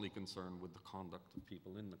 It's only concerned with the conduct of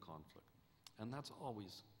people in the conflict. And that's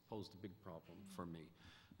always posed a big problem for me.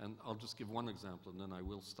 And I'll just give one example, and then I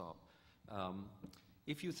will stop.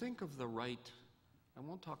 If you think of the right, I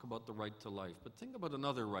won't talk about the right to life, but think about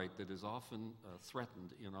another right that is often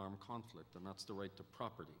threatened in armed conflict, and that's the right to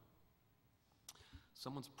property.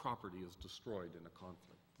 Someone's property is destroyed in a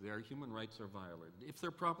conflict. Their human rights are violated. If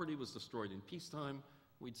their property was destroyed in peacetime,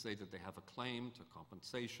 we'd say that they have a claim to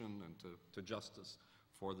compensation and to justice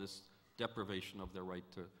for this deprivation of their right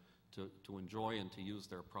to enjoy and to use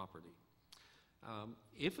their property.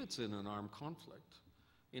 If it's in an armed conflict,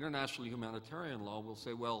 international humanitarian law will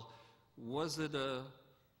say, well, was it a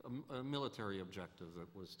military objective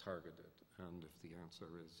that was targeted? And if the answer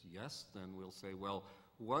is yes, then we'll say, well,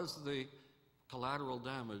 was the collateral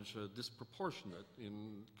damage disproportionate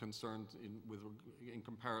in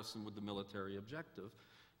comparison with the military objective?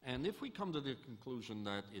 And if we come to the conclusion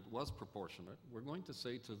that it was proportionate, we're going to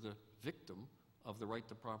say to the victim of the right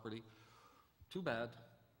to property, too bad,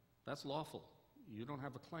 that's lawful. You don't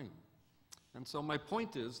have a claim. And so my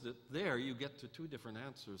point is that there you get to two different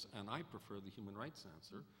answers, and I prefer the human rights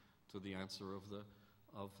answer to the answer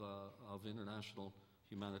of international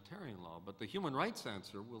humanitarian law. But the human rights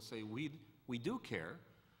answer will say we do care.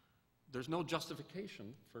 There's no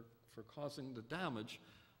justification for causing the damage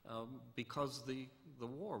because the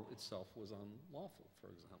war itself was unlawful, for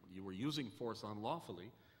example. You were using force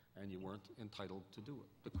unlawfully, and you weren't entitled to do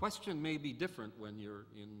it. The question may be different when you're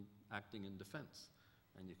acting in defense,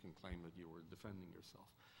 and you can claim that you were defending yourself.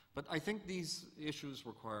 But I think these issues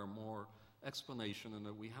require more explanation, and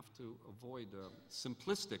that we have to avoid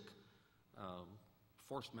simplistic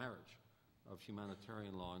forced marriage of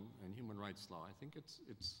humanitarian law and human rights law. I think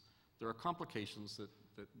there are complications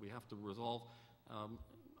that we have to resolve,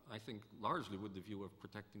 I think largely with the view of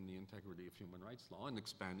protecting the integrity of human rights law and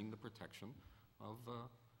expanding the protection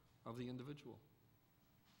of the individual.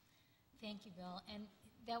 Thank you, Bill. And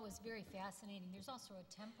that was very fascinating. There's also a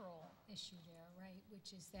temporal issue there, right?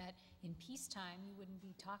 Which is that in peacetime, you wouldn't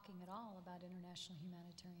be talking at all about international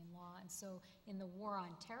humanitarian law. And so in the war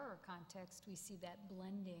on terror context, we see that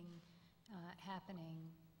blending happening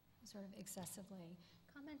sort of excessively.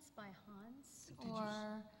 Comments by Hans?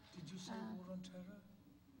 Did you say war on terror?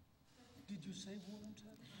 Did you say war on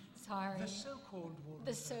terror? Sorry. The so-called war on terror.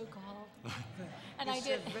 The so-called. And it's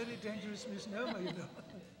a very dangerous misnomer, you know.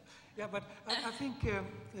 Yeah, but I think...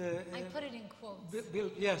 I put it in quotes. Bill,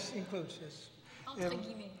 yes, in quotes, yes. Entre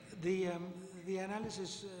guillemets. The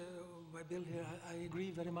analysis by by Bill here. I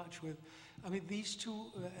agree very much with, I mean, these two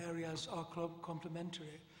areas are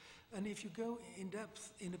complementary. And if you go in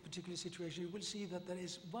depth in a particular situation, you will see that there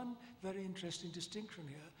is one very interesting distinction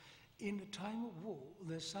here. In a time of war,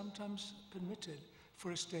 there's sometimes permitted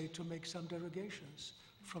for a state to make some derogations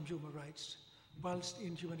from human rights, whilst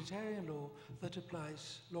in humanitarian law, that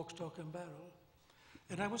applies lock, stock, and barrel.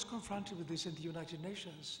 And I was confronted with this in the United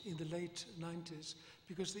Nations in the late 90s,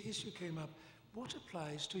 because the issue came up, what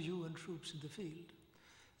applies to UN troops in the field?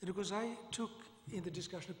 And because I took in the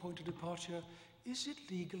discussion a point of departure, is it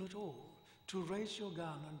legal at all to raise your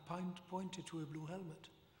gun and point it to a blue helmet?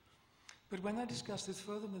 But when I discussed this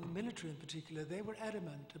further with the military in particular, they were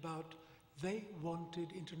adamant about they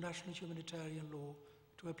wanted international humanitarian law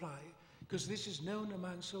to apply, because this is known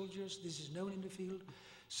among soldiers, this is known in the field.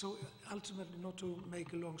 So ultimately, not to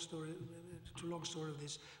make a long story of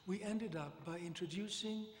this, we ended up by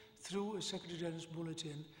introducing, through a Secretary General's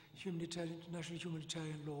bulletin, international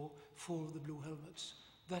humanitarian law for the blue helmets.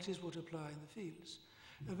 That is what apply in the fields.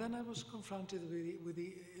 And then I was confronted with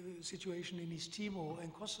the situation in East Timor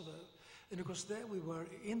and Kosovo. And of course there we were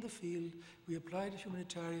in the field, we applied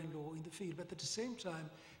humanitarian law in the field, but at the same time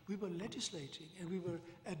we were legislating and we were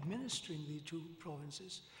administering the two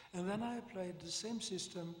provinces. And then I applied the same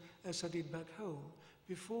system as I did back home.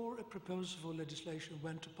 Before a proposal for legislation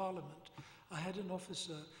went to Parliament, I had an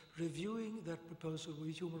officer reviewing that proposal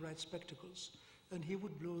with human rights spectacles, and he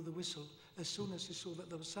would blow the whistle as soon as he saw that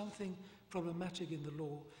there was something problematic in the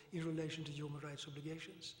law in relation to human rights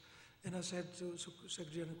obligations. And I said to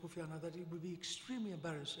Secretary General Kofi Annan that it would be extremely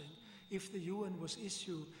embarrassing if the UN was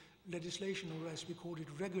issue legislation, or as we called it,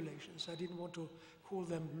 regulations. I didn't want to call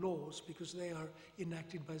them laws because they are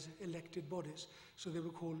enacted by elected bodies, so they were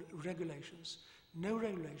called regulations. No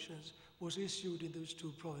regulations was issued in those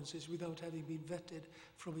two provinces without having been vetted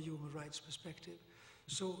from a human rights perspective.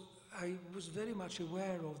 So I was very much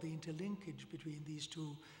aware of the interlinkage between these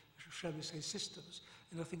two, shall we say, systems.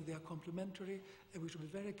 And I think they are complementary, and we should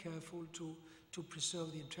be very careful to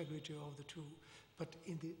preserve the integrity of the two. But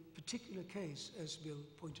in the particular case, as Bill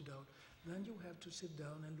pointed out, then you have to sit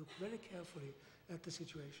down and look very carefully at the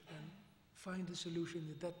situation and find a solution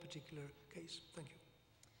in that particular case. Thank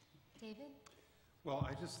you. David? Well,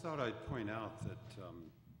 I just thought I'd point out that,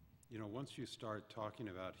 once you start talking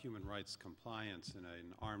about human rights compliance in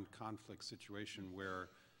an armed conflict situation where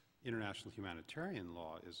international humanitarian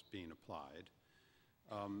law is being applied,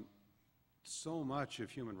 so much of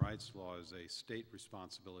human rights law is a state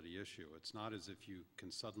responsibility issue. It's not as if you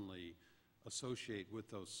can suddenly associate with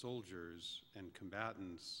those soldiers and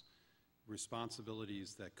combatants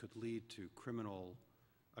responsibilities that could lead to criminal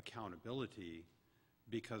accountability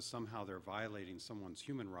because somehow they're violating someone's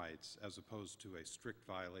human rights as opposed to a strict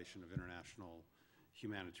violation of international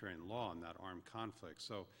humanitarian law in that armed conflict.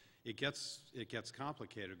 So it gets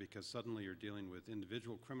complicated because suddenly you're dealing with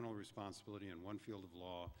individual criminal responsibility in one field of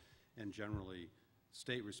law and generally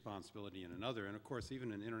state responsibility in another. And of course,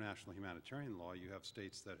 even in international humanitarian law, you have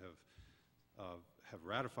states that have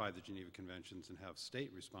ratified the Geneva Conventions and have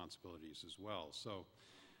state responsibilities as well. So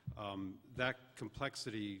that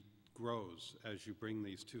complexity grows as you bring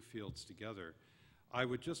these two fields together. I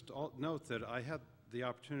would just note that I had the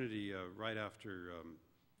opportunity right after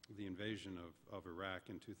the invasion of Iraq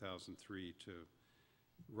in 2003 to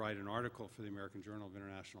write an article for the American Journal of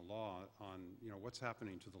International Law on what's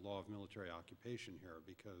happening to the law of military occupation here,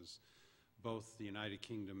 because both the United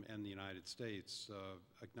Kingdom and the United States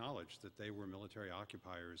acknowledged that they were military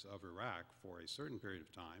occupiers of Iraq for a certain period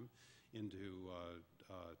of time into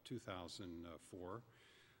 2004.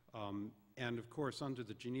 And of course, under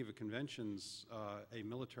the Geneva Conventions, a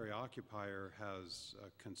military occupier has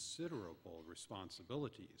considerable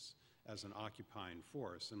responsibilities as an occupying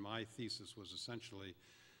force. And my thesis was essentially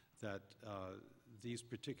that these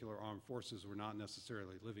particular armed forces were not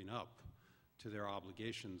necessarily living up to their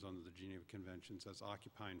obligations under the Geneva Conventions as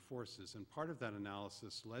occupying forces. And part of that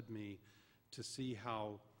analysis led me to see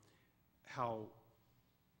how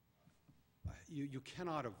you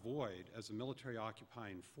cannot avoid, as a military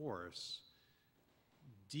occupying force,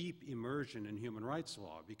 deep immersion in human rights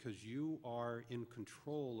law, because you are in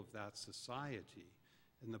control of that society,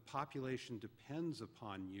 and the population depends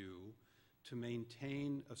upon you to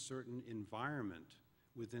maintain a certain environment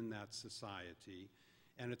within that society.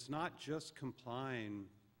 And it's not just complying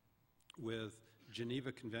with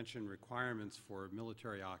Geneva Convention requirements for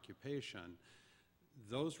military occupation.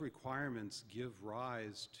 Those requirements give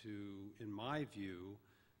rise to, in my view,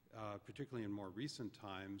 particularly in more recent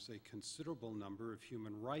times, a considerable number of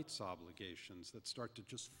human rights obligations that start to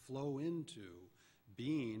just flow into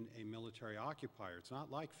being a military occupier. It's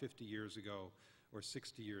not like 50 years ago or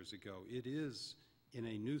 60 years ago. It is in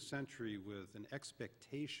a new century with an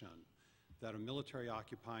expectation that a military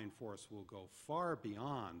occupying force will go far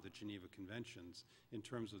beyond the Geneva Conventions in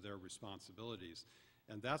terms of their responsibilities.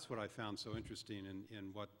 And that's what I found so interesting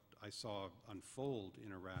in what I saw unfold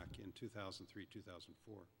in Iraq in 2003,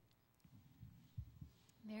 2004.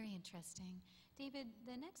 Very interesting. David,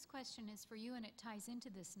 the next question is for you, and it ties into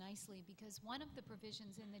this nicely, because one of the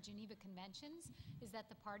provisions in the Geneva Conventions is that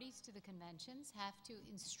the parties to the conventions have to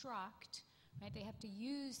instruct, right? They have to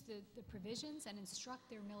use the provisions and instruct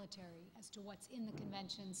their military as to what's in the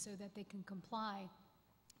conventions so that they can comply.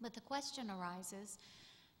 But the question arises,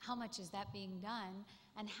 how much is that being done,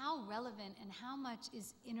 and how relevant and how much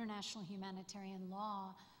is international humanitarian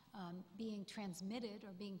law being transmitted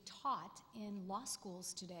or being taught in law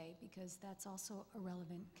schools today, because that's also a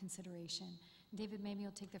relevant consideration. David, maybe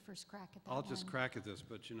you'll take the first crack at that. I'll just crack at this,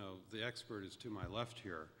 but you know, the expert is to my left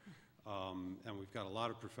here, and we've got a lot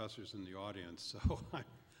of professors in the audience, so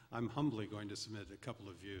I'm humbly going to submit a couple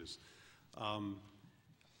of views.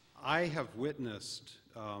 I have witnessed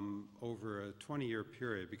over a 20-year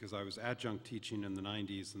period, because I was adjunct teaching in the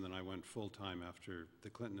 90s and then I went full-time after the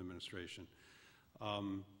Clinton administration.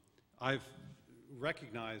 I've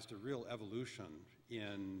recognized a real evolution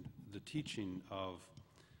in the teaching of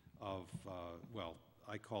well,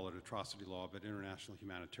 I call it atrocity law, but international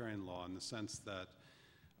humanitarian law, in the sense that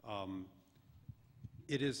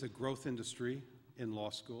it is a growth industry in law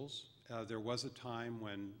schools. There was a time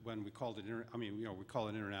when we called it, we call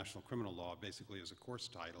it international criminal law basically as a course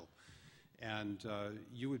title. And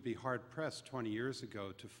you would be hard-pressed 20 years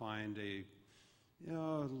ago to find a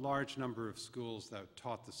large number of schools that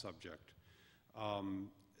taught the subject.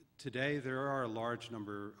 Today, there are a large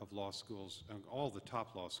number of law schools, all the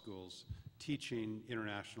top law schools, teaching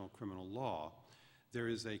international criminal law. There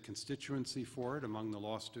is a constituency for it among the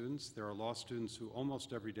law students. There are law students who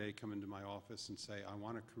almost every day come into my office and say, I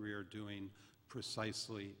want a career doing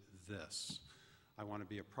precisely this. I want to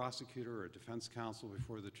be a prosecutor or a defense counsel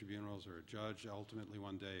before the tribunals, or a judge ultimately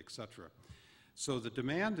one day, etc. So the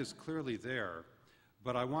demand is clearly there,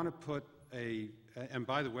 but I want to put and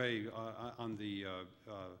by the way,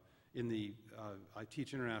 I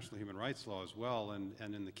teach international human rights law as well,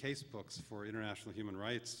 and in the case books for international human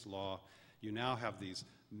rights law, you now have these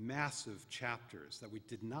massive chapters that we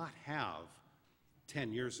did not have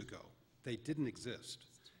 10 years ago. They didn't exist.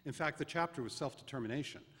 In fact, the chapter was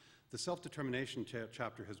self-determination. The self-determination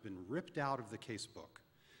chapter has been ripped out of the case book,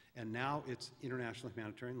 and now it's international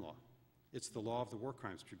humanitarian law. It's the law of the war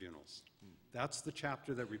crimes tribunals. That's the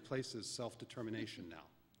chapter that replaces self-determination now.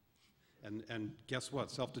 And guess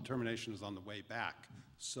what? Self-determination is on the way back.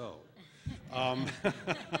 So, and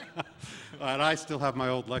I still have my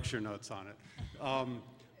old lecture notes on it.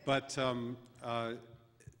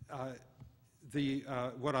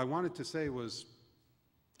 What I wanted to say was,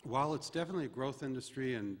 while it's definitely a growth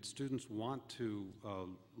industry and students want to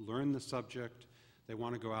learn the subject, they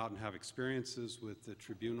want to go out and have experiences with the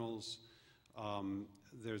tribunals,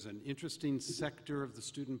 there's an interesting sector of the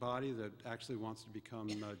student body that actually wants to become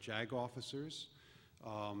JAG officers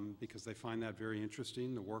because they find that very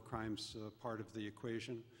interesting, the war crimes part of the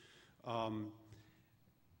equation.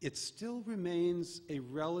 It still remains a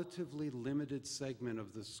relatively limited segment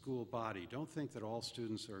of the school body. Don't think that all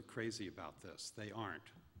students are crazy about this. They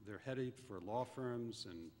aren't. They're headed for law firms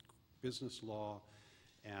and business law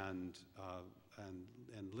and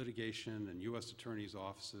litigation and U.S. attorneys'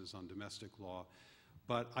 offices on domestic law.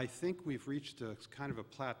 But I think we've reached a kind of a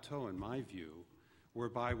plateau, in my view,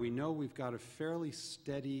 whereby we know we've got a fairly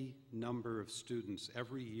steady number of students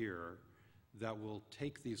every year that will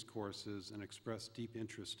take these courses and express deep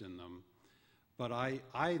interest in them. But I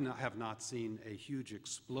have not seen a huge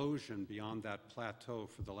explosion beyond that plateau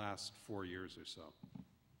for the last 4 years or so.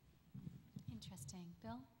 Interesting.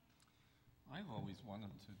 Bill? I've always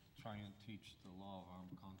wanted to try and teach the law of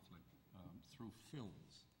armed conflict through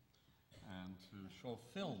films, and to show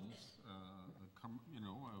films,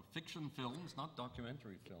 fiction films, not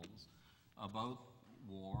documentary films, about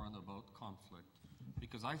war and about conflict,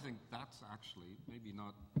 because I think that's actually, maybe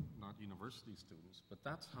not university students, but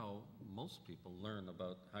that's how most people learn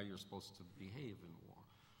about how you're supposed to behave in war.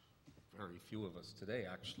 Very few of us today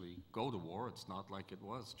actually go to war. It's not like it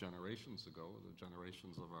was generations ago, the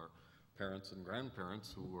generations of our parents and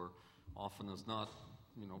grandparents who were often as not,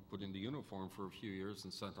 put into uniform for a few years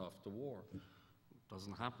and sent off to war. It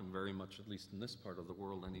doesn't happen very much, at least in this part of the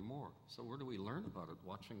world anymore. So where do we learn about it?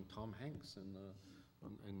 Watching Tom Hanks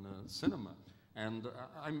in cinema. And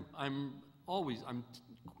I'm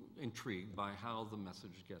intrigued by how the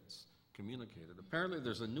message gets communicated. Apparently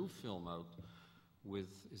there's a new film out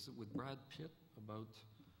is it with Brad Pitt, about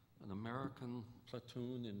an American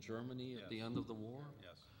platoon in Germany at the end of the war?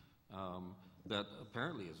 Yes. That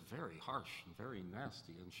apparently is very harsh and very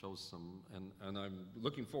nasty and shows some, and I'm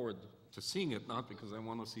looking forward to seeing it, not because I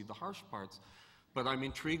want to see the harsh parts, but I'm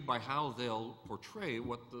intrigued by how they'll portray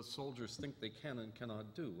what the soldiers think they can and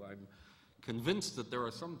cannot do. I'm convinced that there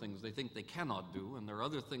are some things they think they cannot do, and there are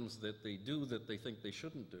other things that they do that they think they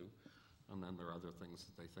shouldn't do, and then there are other things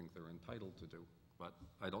that they think they're entitled to do. But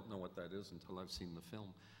I don't know what that is until I've seen the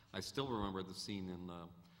film. I still remember the scene in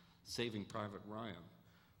Saving Private Ryan,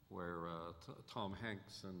 where Tom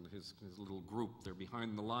Hanks and his little group, they're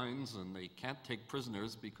behind the lines and they can't take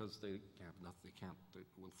prisoners because they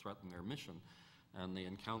will threaten their mission. And they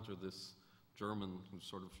encounter this German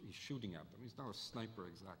who's he's shooting at them. He's not a sniper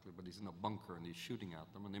exactly, but he's in a bunker and he's shooting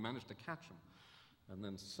at them, and they manage to catch him. And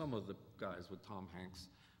then some of the guys with Tom Hanks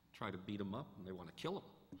try to beat him up and they want to kill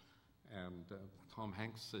him. And Tom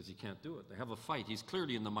Hanks says he can't do it. They have a fight. He's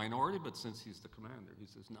clearly in the minority, but since he's the commander, he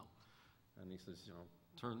says no. And he says,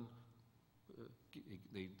 turn,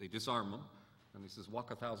 they disarm him, and he says, walk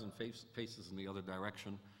 1,000 paces in the other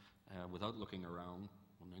direction without looking around,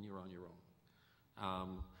 and then you're on your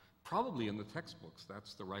own. Probably in the textbooks,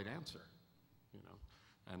 that's the right answer,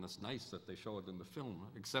 and it's nice that they show it in the film,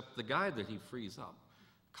 except the guy that he frees up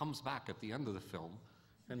comes back at the end of the film,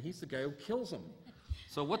 and he's the guy who kills him.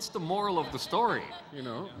 So what's the moral of the story,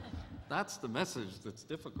 That's the message that's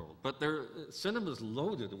difficult. But cinema's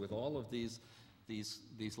loaded with all of these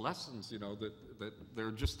lessons, that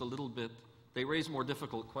they're just a little bit, they raise more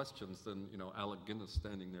difficult questions than, Alec Guinness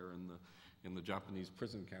standing there in the Japanese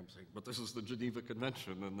prison camp saying, but this is the Geneva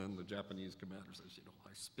Convention, and then the Japanese commander says,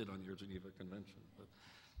 I spit on your Geneva Convention.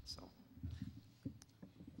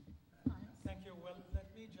 Thank you. Well,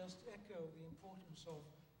 let me just echo the importance of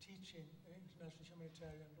teaching international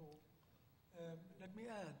humanitarian law. Let me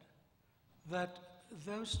add that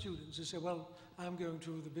those students who say, well, I'm going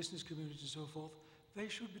to the business community and so forth, they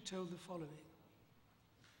should be told the following.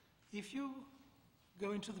 If you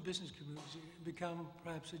go into the business community and become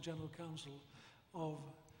perhaps a general counsel of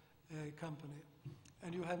a company,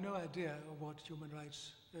 and you have no idea of what human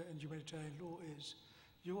rights and humanitarian law is,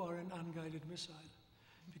 you are an unguided missile,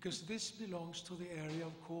 because this belongs to the area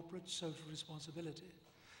of corporate social responsibility.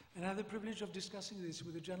 And I had the privilege of discussing this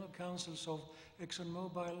with the general counsels of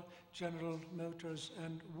ExxonMobil, General Motors,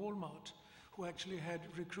 and Walmart, who actually had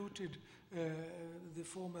recruited the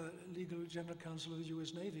former legal general counsel of the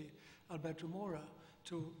US Navy, Alberto Mora,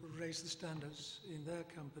 to raise the standards in their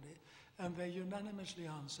company. And they unanimously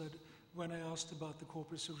answered, when I asked about the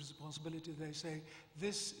corporate social responsibility, they say,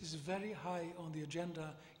 this is very high on the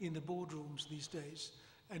agenda in the boardrooms these days,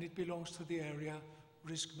 and it belongs to the area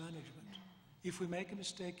risk management. If we make a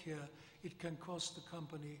mistake here, it can cost the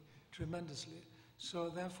company tremendously. So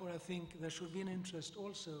therefore, I think there should be an interest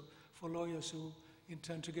also for lawyers who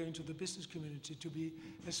intend to go into the business community to be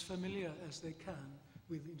as familiar as they can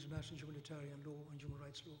with international humanitarian law and human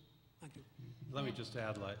rights law. Thank you. Let me just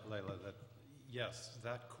add, Leila, that yes,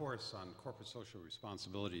 that course on corporate social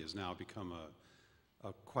responsibility has now become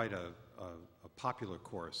quite a popular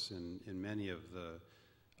course in many of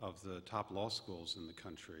the top law schools in the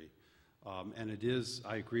country. And it is,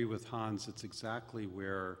 I agree with Hans, it's exactly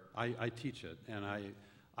where I teach it, and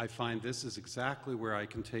I find this is exactly where I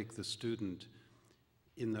can take the student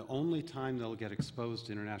in the only time they'll get exposed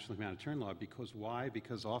to international humanitarian law. Because why?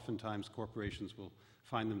 Because oftentimes corporations will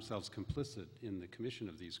find themselves complicit in the commission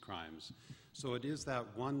of these crimes. So it is that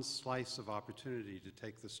one slice of opportunity to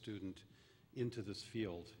take the student into this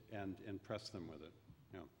field and press them with it.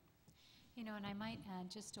 And I might add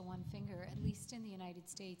just to one finger, at least in the United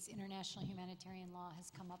States, international humanitarian law has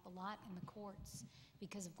come up a lot in the courts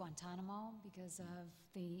because of Guantanamo, because of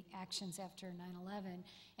the actions after 9/11,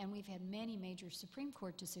 and we've had many major Supreme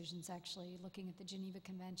Court decisions actually looking at the Geneva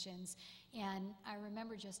Conventions. And I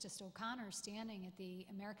remember Justice O'Connor standing at the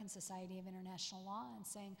American Society of International Law and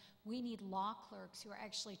saying, we need law clerks who are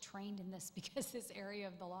actually trained in this because this area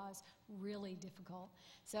of the law is really difficult.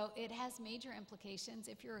 So it has major implications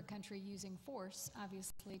if you're a country using force,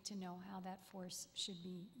 obviously, to know how that force should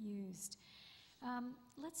be used.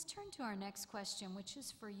 Let's turn to our next question, which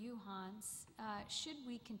is for you, Hans. Should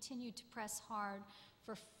we continue to press hard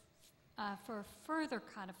for further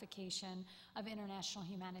codification of international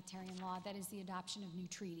humanitarian law, that is the adoption of new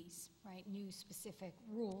treaties, right, new specific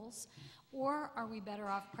rules, or are we better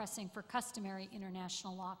off pressing for customary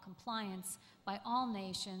international law compliance by all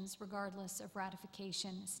nations, regardless of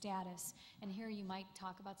ratification status? And here you might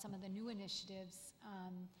talk about some of the new initiatives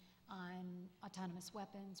on autonomous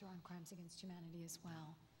weapons or on crimes against humanity as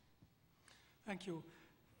well. Thank you.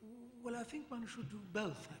 Well, I think one should do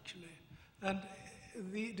both, actually. And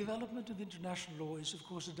the development of international law is, of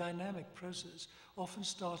course, a dynamic process, often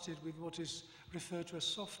started with what is referred to as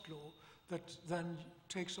soft law, that then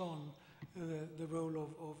takes on the role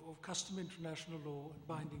of custom international law and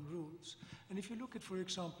binding rules. And if you look at, for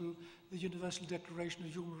example, the Universal Declaration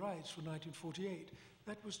of Human Rights from 1948,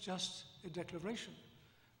 that was just a declaration,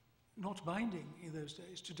 not binding in those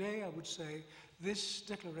days. Today, I would say, this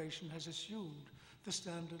declaration has assumed the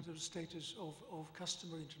standard of status of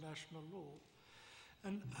customary international law.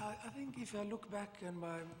 And I think if I look back on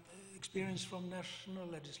my experience from national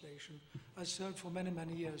legislation, I served for many,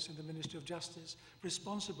 many years in the Ministry of Justice,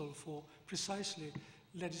 responsible for precisely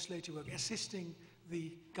legislative work, assisting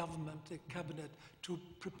the government, the cabinet, to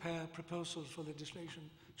prepare proposals for legislation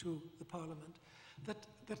to the parliament. That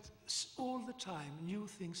all the time new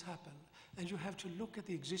things happen, and you have to look at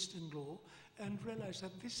the existing law and realize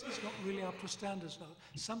that this is not really up to standards now.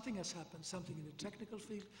 Something has happened, something in the technical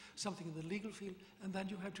field, something in the legal field, and then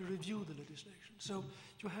you have to review the legislation. So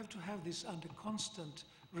you have to have this under constant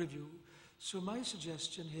review. So my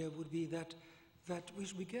suggestion here would be that we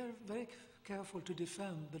should be very careful to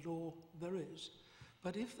defend the law there is.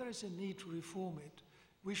 But if there is a need to reform it,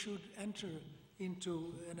 we should enter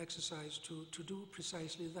into an exercise to do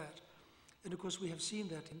precisely that. And of course we have seen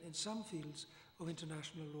that in some fields of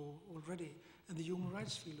international law already. In the human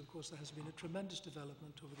rights field, of course, there has been a tremendous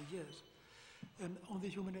development over the years. And on the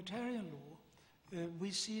humanitarian law,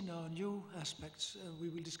 we see now new aspects. We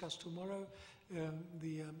will discuss tomorrow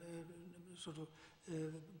the sort of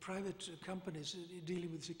private companies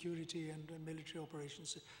dealing with security and military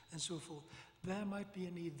operations and so forth. There might be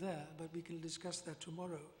a need there, but we can discuss that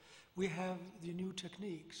tomorrow. We have the new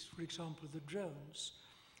techniques, for example, the drones.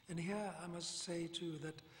 And here I must say too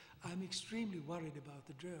that I'm extremely worried about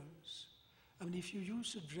the drones. I mean, if you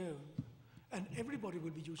use a drone, and everybody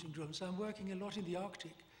will be using drones. I'm working a lot in the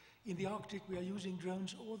Arctic. In the Arctic, we are using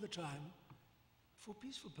drones all the time for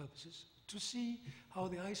peaceful purposes, to see how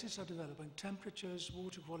the ices are developing, temperatures,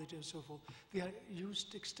 water quality, and so forth. They are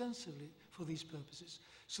used extensively for these purposes.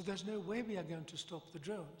 So there's no way we are going to stop the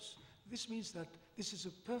drones. This means that this is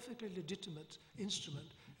a perfectly legitimate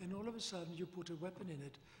instrument, and all of a sudden you put a weapon in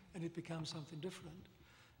it, and it becomes something different.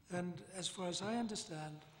 And as far as I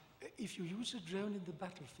understand, if you use a drone in the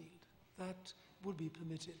battlefield, that would be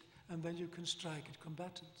permitted, and then you can strike at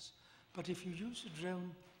combatants. But if you use a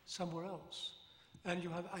drone somewhere else, and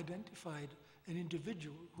you have identified an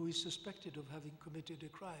individual who is suspected of having committed a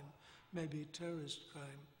crime, maybe a terrorist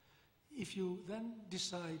crime, if you then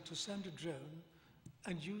decide to send a drone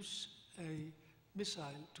and use a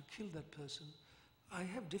missile to kill that person, I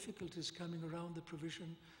have difficulties coming around the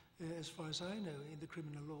provision, as far as I know, in the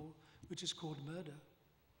criminal law, which is called murder.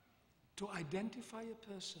 To identify a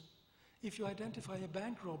person. If you identify a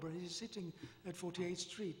bank robber, he's sitting at 48th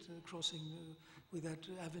Street, crossing with that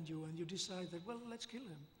avenue, and you decide that, well, let's kill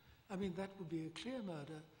him. I mean, that would be a clear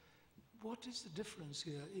murder. What is the difference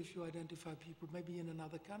here if you identify people, maybe in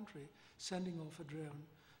another country, sending off a drone?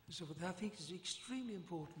 And so forth. I think it's extremely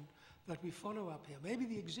important that we follow up here. Maybe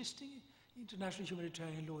the existing international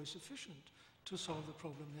humanitarian law is sufficient to solve the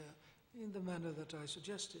problem here in the manner that I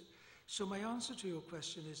suggested. So my answer to your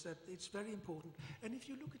question is that it's very important. And if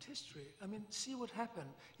you look at history, I mean, see what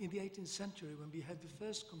happened in the 18th century when we had the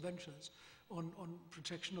first conventions on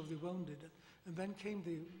protection of the wounded. And then came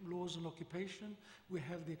the laws on occupation. We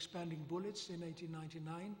have the expanding bullets in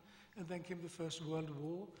 1899. And then came the First World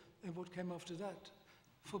War. And what came after that?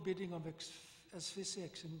 Forbidding of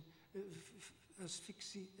asphyxiating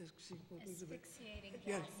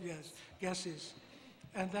gases.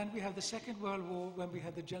 And then we have the Second World War when we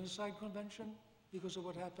had the Genocide Convention because of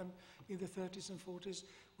what happened in the 30s and 40s.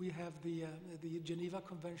 We have the Geneva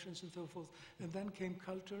Conventions and so forth. And then came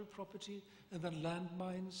cultural property and then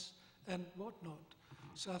landmines and whatnot.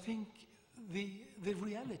 So I think the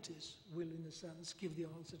realities will, in a sense, give the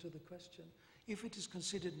answer to the question. If it is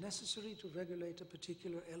considered necessary to regulate a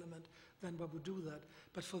particular element, then we would do that.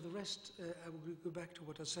 But for the rest, I will go back to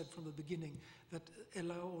what I said from the beginning, that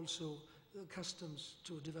allow also customs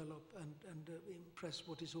to develop and impress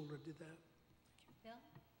what is already there. Bill?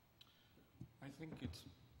 I think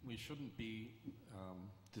we shouldn't be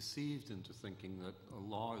deceived into thinking that a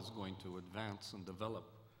law is going to advance and develop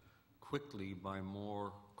quickly by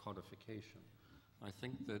more codification. I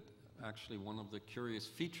think that actually one of the curious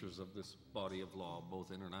features of this body of law,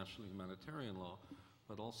 both international humanitarian law,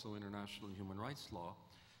 but also international human rights law,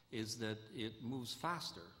 is that it moves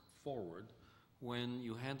faster forward when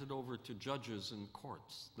you hand it over to judges and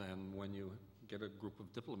courts than when you get a group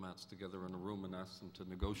of diplomats together in a room and ask them to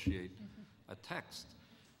negotiate a text.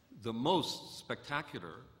 The most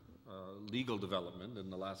spectacular legal development in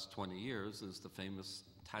the last 20 years is the famous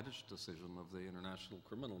Tadic decision of the International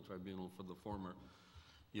Criminal Tribunal for the former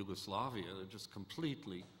Yugoslavia. It just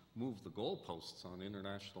completely moved the goalposts on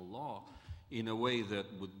international law in a way that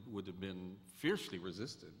would have been fiercely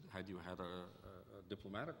resisted had you had a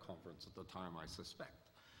diplomatic conference at the time, I suspect.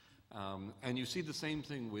 And you see the same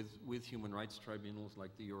thing with human rights tribunals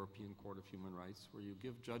like the European Court of Human Rights, where you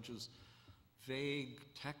give judges vague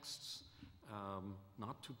texts,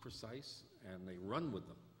 not too precise, and they run with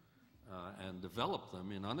them and develop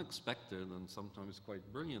them in unexpected and sometimes quite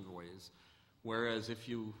brilliant ways. Whereas if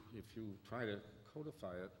you try to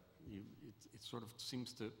codify it, it sort of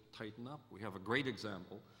seems to tighten up. We have a great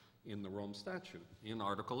example in the Rome Statute, in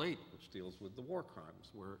Article 8, which deals with the war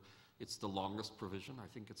crimes, where it's the longest provision. I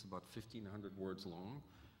think it's about 1,500 words long.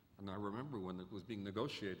 And I remember when it was being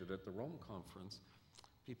negotiated at the Rome Conference,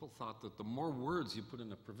 people thought that the more words you put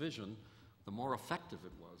in a provision, the more effective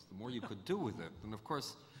it was, the more you could do with it. And of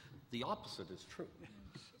course, the opposite is true.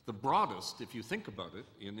 The broadest, if you think about it,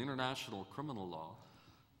 in international criminal law,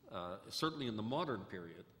 certainly in the modern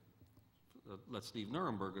period, let's leave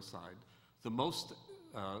Nuremberg aside, the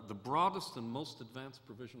broadest and most advanced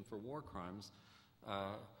provision for war crimes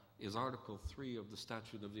is Article 3 of the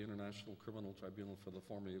Statute of the International Criminal Tribunal for the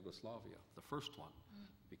former Yugoslavia, the first one,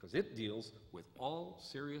 because it deals with all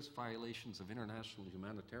serious violations of international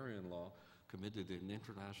humanitarian law committed in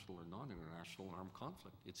international or non-international armed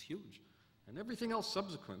conflict. It's huge. And everything else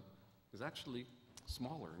subsequent is actually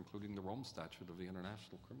smaller, including the Rome Statute of the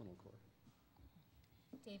International Criminal Court.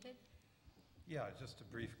 David? Yeah, just a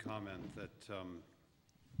brief comment that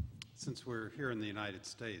since we're here in the United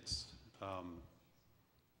States,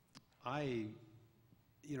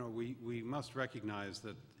 we must recognize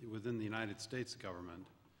that within the United States government,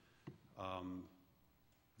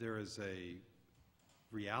 there is a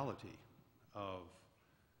reality of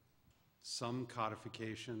some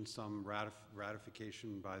codification, some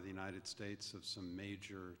ratification by the United States of some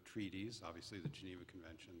major treaties, obviously the Geneva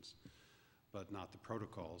Conventions, but not the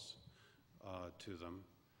protocols to them.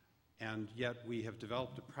 And yet we have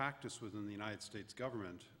developed a practice within the United States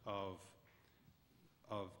government of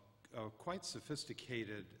quite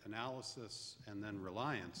sophisticated analysis and then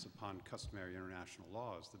reliance upon customary international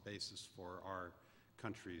law as the basis for our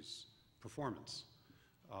country's performance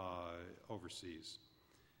overseas.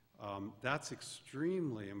 That's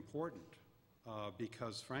extremely important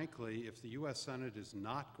because, frankly, if the U.S. Senate is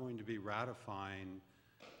not going to be ratifying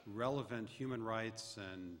relevant human rights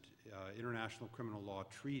and international criminal law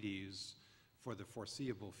treaties for the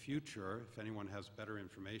foreseeable future, if anyone has better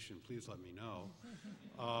information, please let me know,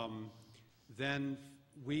 then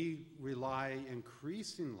we rely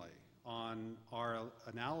increasingly on our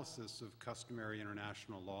analysis of customary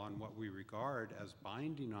international law and what we regard as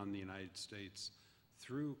binding on the United States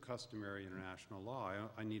through customary international law.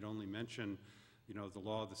 I need only mention, the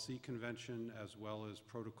Law of the Sea Convention, as well as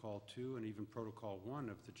Protocol 2 and even Protocol 1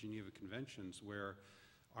 of the Geneva Conventions, where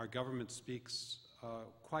our government speaks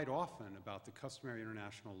quite often about the customary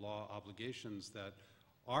international law obligations that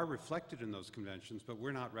are reflected in those conventions, but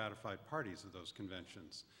we're not ratified parties of those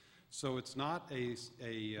conventions. So it's not a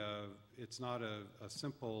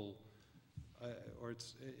simple, or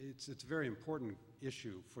it's a very important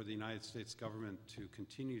issue for the United States government to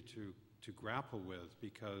continue to grapple with,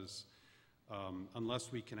 because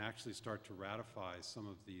unless we can actually start to ratify some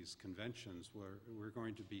of these conventions, we're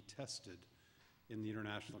going to be tested in the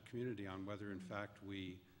international community on whether in fact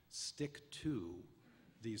we stick to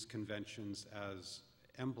these conventions as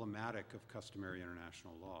emblematic of customary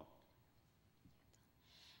international law.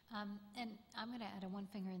 And I'm going to add one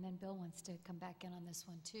finger, and then Bill wants to come back in on this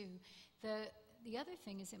one too. The other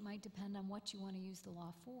thing is it might depend on what you want to use the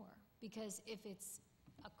law for, because if it's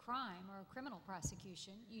a crime or a criminal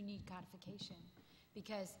prosecution, you need codification,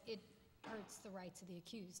 because it hurts the rights of the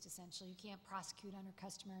accused, essentially. You can't prosecute under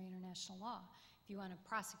customary international law. If you want to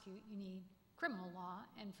prosecute, you need criminal law,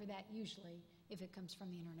 and for that, usually, if it comes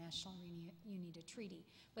from the international arena, you need a treaty.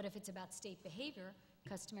 But if it's about state behavior,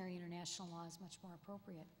 customary international law is much more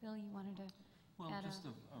appropriate. Bill, you wanted to add just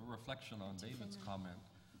a reflection on David's comment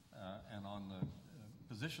and on the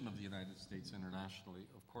position of the United States internationally.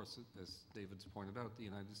 Of course, as David's pointed out, the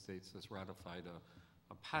United States has ratified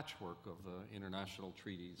a patchwork of international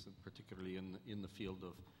treaties, particularly in the field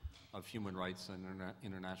of human rights and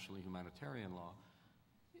international humanitarian law.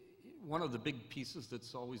 One of the big pieces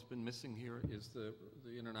that's always been missing here is the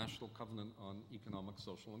International Covenant on Economic,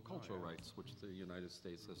 Social, and Cultural Rights, which the United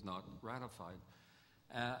States has not ratified.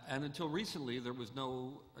 And until recently, there was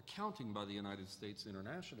no accounting by the United States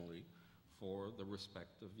internationally for the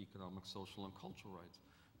respect of economic, social, and cultural rights.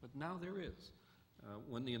 But now there is.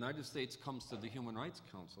 When the United States comes to the Human Rights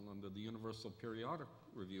Council under the Universal Periodic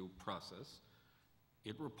Review process,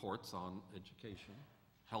 it reports on education,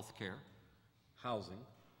 healthcare, housing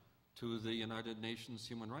to the United Nations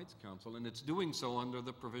Human Rights Council, and it's doing so under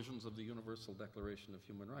the provisions of the Universal Declaration of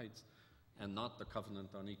Human Rights and not the Covenant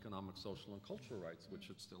on Economic, Social, and Cultural Rights, which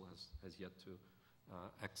it still has yet to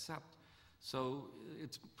accept. So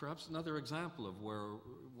it's perhaps another example of where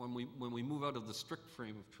when we move out of the strict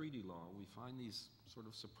frame of treaty law, we find these sort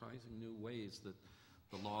of surprising new ways that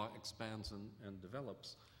the law expands and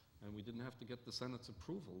develops. And we didn't have to get the Senate's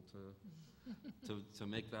approval to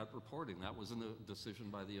make that reporting. That was a decision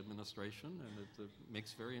by the administration, and it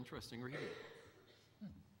makes very interesting reading.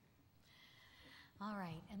 All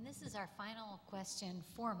right, and this is our final question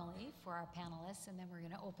formally for our panelists, and then we're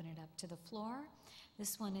going to open it up to the floor.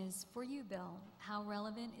 This one is for you, Bill. How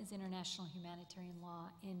relevant is international humanitarian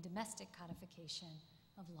law in domestic codification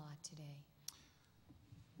of law today?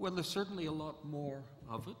 Well, there's certainly a lot more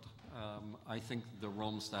of it. I think the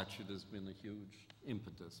Rome Statute has been a huge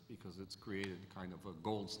impetus because it's created kind of a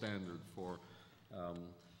gold standard for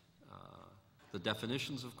the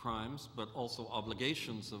definitions of crimes, but also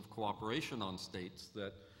obligations of cooperation on states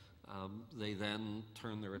that they then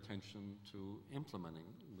turn their attention to implementing.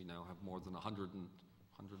 We now have more than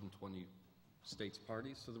 120 states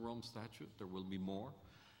parties to the Rome Statute. There will be more.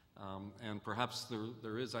 And perhaps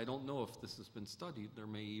there is, I don't know if this has been studied, there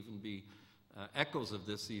may even be echoes of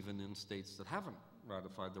this even in states that haven't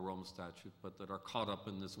ratified the Rome Statute, but that are caught up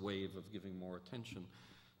in this wave of giving more attention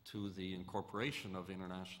to the incorporation of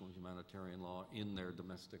international humanitarian law in their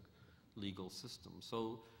domestic legal system.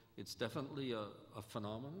 So it's definitely a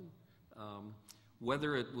phenomenon.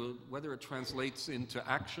 Whether it translates into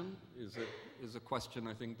action is a question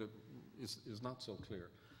I think that is not so clear.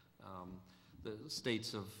 The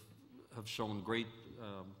states have shown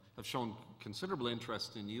considerable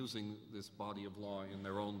interest in using this body of law in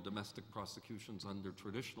their own domestic prosecutions under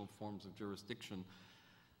traditional forms of jurisdiction.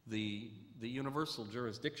 The universal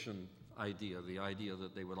jurisdiction idea, the idea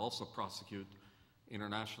that they would also prosecute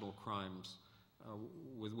international crimes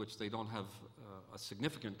with which they don't have a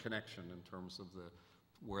significant connection in terms of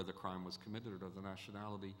where the crime was committed or the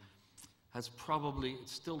nationality, it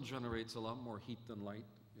still generates a lot more heat than light.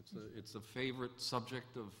 It's a favorite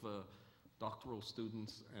subject of doctoral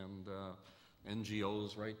students, and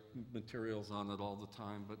NGOs write materials on it all the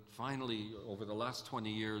time. But finally, over the last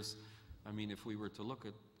 20 years, I mean, if we were to look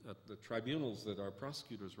at the tribunals that our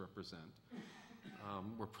prosecutors represent,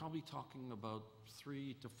 we're probably talking about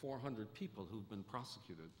 300 to 400 people who've been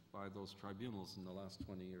prosecuted by those tribunals in the last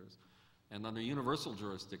 20 years. And under universal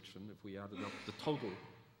jurisdiction, if we added up the total,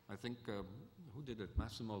 I think, who did it?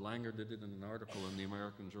 Massimo Langer did it in an article in the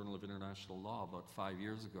American Journal of International Law about 5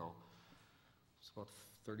 years ago. It's about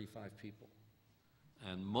 35 people.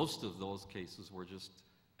 And most of those cases were just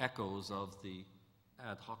echoes of the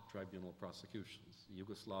ad hoc tribunal prosecutions,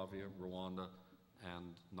 Yugoslavia, Rwanda,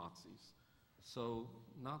 and Nazis. So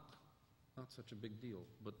not such a big deal,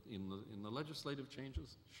 but in the legislative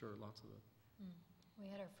changes, sure, lots of it. We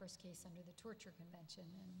had our first case under the Torture Convention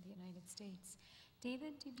in the United States.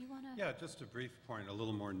 David, did you want to? Yeah, just a brief point, a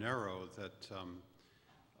little more narrow, that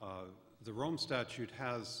the Rome Statute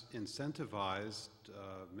has incentivized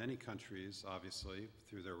many countries, obviously,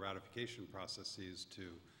 through their ratification processes to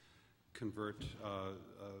convert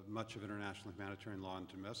much of international humanitarian law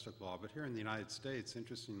into domestic law. But here in the United States,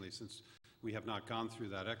 interestingly, since we have not gone through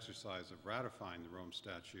that exercise of ratifying the Rome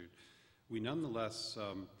Statute, we nonetheless,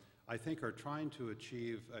 I think, are trying to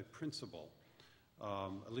achieve a principle,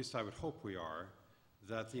 at least I would hope we are,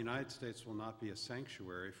 that the United States will not be a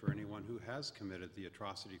sanctuary for anyone who has committed the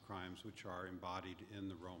atrocity crimes which are embodied in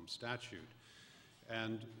the Rome Statute.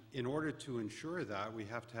 And in order to ensure that, we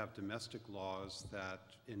have to have domestic laws that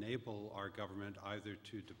enable our government either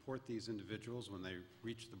to deport these individuals when they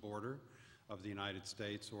reach the border of the United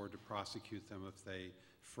States or to prosecute them if they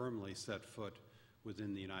firmly set foot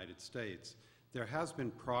within the United States. There has been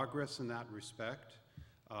progress in that respect.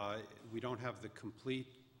 We don't have the complete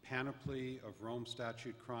panoply of Rome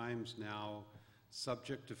Statute crimes now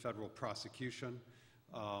subject to federal prosecution,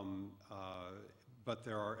 but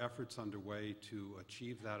there are efforts underway to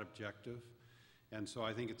achieve that objective. And so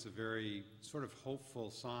I think it's a very sort of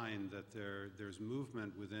hopeful sign that there's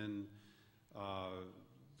movement within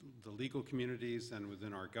the legal communities and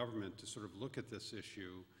within our government to sort of look at this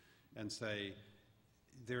issue and say,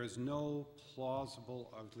 there is no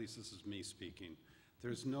plausible, at least this is me speaking,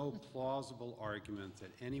 there's no plausible argument that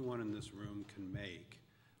anyone in this room can make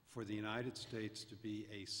for the United States to be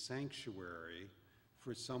a sanctuary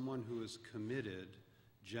for someone who has committed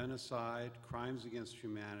genocide, crimes against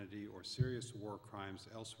humanity, or serious war crimes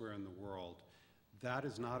elsewhere in the world, that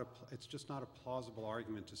is not it's just not a plausible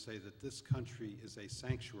argument to say that this country is a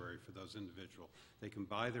sanctuary for those individuals. They can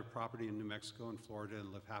buy their property in New Mexico and Florida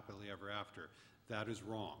and live happily ever after. That is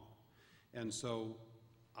wrong. And so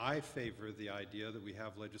I favor the idea that we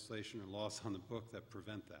have legislation and laws on the book that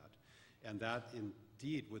prevent that. And that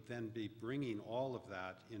indeed would then be bringing all of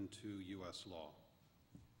that into U.S. law.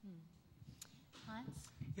 Hans?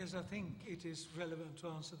 Yes, I think it is relevant to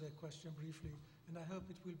answer that question briefly, and I hope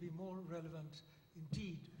it will be more relevant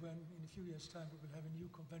indeed when in a few years' time we will have a new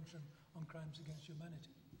convention on crimes against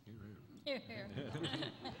humanity. Here, here.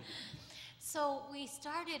 So we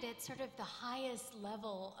started at sort of the highest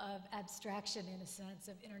level of abstraction, in a sense,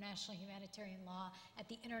 of international humanitarian law at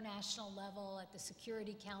the international level, at the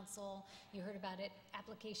Security Council. You heard about it,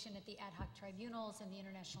 application at the ad hoc tribunals and the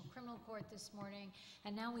International Criminal Court this morning.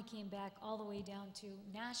 And now we came back all the way down to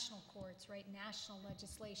national courts, right? National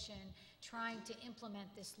legislation, trying to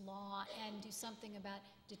implement this law and do something about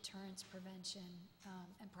deterrence, prevention,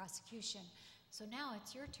 and prosecution. So now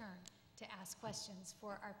it's your turn to ask questions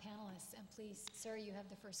for our panelists. And please, sir, you have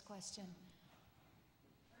the first question.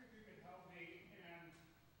 If you could help me and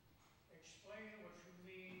explain what you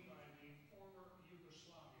mean by the former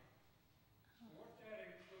Yugoslavia. What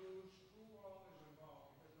that includes, who all is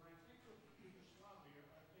involved. Because when I think of Yugoslavia,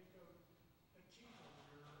 I think of the Tito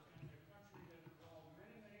era and the country that involved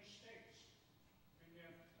many, many states. And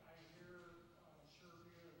yet I hear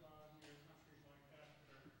Serbia, Bosnia, countries like that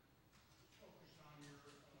that are focused on your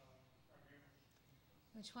tribunals.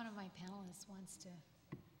 Which one of my panelists wants to?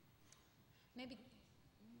 Maybe,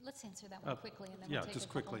 let's answer that one quickly and then we'll take just a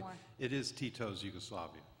couple quickly. more. It is Tito's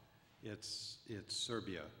Yugoslavia. It's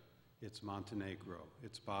Serbia, it's Montenegro,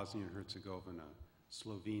 it's Bosnia and Herzegovina,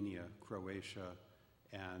 Slovenia, Croatia,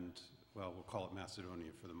 and, well, we'll call it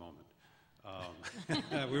Macedonia for the moment.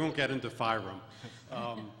 We won't get into Fyrom.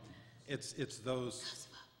 It's those,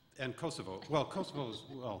 and Kosovo. Well, Kosovo is,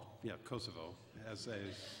 well, yeah, Kosovo as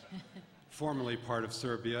a formerly part of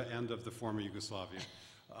Serbia and of the former Yugoslavia.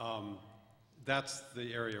 That's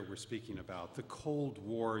the area we're speaking about. The Cold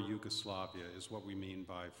War Yugoslavia is what we mean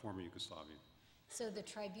by former Yugoslavia. So the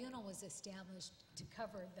tribunal was established to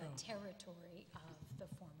cover the territory of the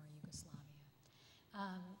former Yugoslavia.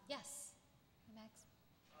 Yes, Max?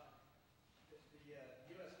 The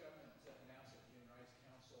U.S. government announced at the Human Rights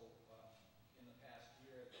Council in the past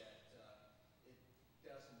year that it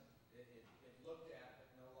looked at but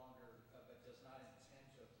no longer, but does not intend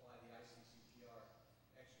to apply the ICCPR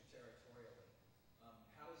extraterritorially.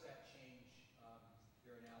 How does that change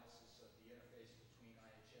your analysis of the interface between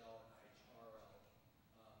IHL and IHRL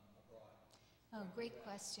abroad? Oh, great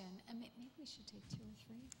question. Maybe we should take two or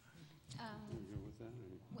three. You go with that,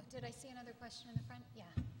 or? Did I see another question in the front? Yeah,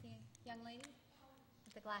 the young lady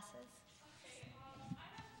with the glasses. Okay, I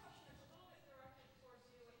have a question that's a little bit directed towards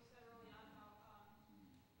you, what you said early on about a Crimes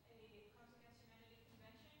Against Humanity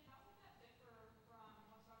Convention. How would that differ from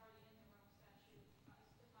what's already in the Rome Statute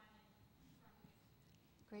defining crimes against humanity?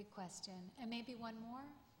 Great question. And maybe one more?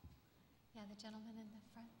 Yeah, the gentleman in the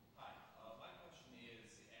front. Hi, my question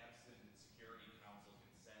is, absent Security Council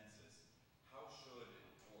consensus, how should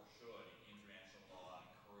international law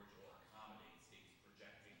encourage or accommodate states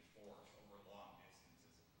projecting force over long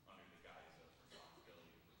distances under the guise of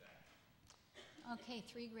responsibility to protect? Okay,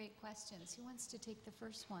 three great questions. Who wants to take the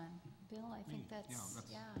first one? Bill, I think that's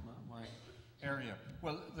my area.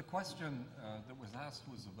 Well, the question that was asked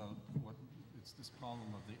was about it's this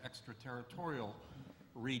problem of the extraterritorial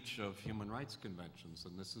reach of human rights conventions,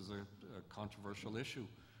 and this is a controversial issue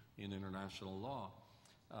in international law.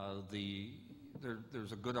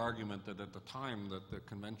 There's a good argument that at the time that the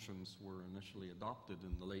conventions were initially adopted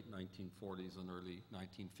in the late 1940s and early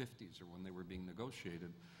 1950s, or when they were being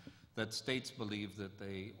negotiated, that states believed that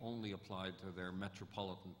they only applied to their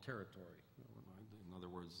metropolitan territory. In other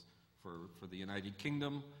words, for the United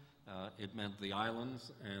Kingdom, it meant the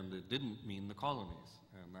islands, and it didn't mean the colonies.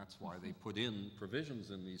 And that's why they put in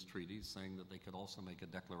provisions in these treaties saying that they could also make a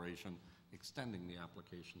declaration extending the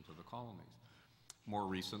application to the colonies. More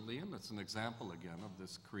recently, and it's an example again of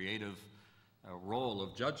this creative role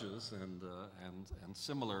of judges and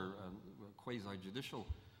similar quasi-judicial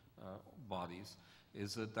bodies,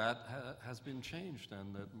 is that has been changed,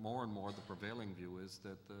 and that more and more the prevailing view is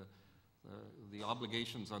that the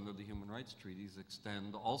obligations under the human rights treaties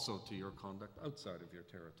extend also to your conduct outside of your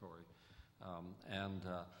territory.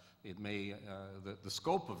 It may, the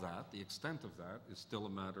scope of that, the extent of that, is still a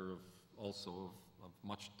matter of also of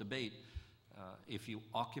much debate. If you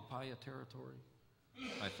occupy a territory,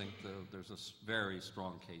 I think there's a very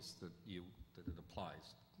strong case that you that it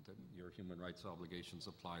applies, that your human rights obligations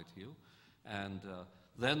apply to you. And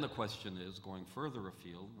then the question is, going further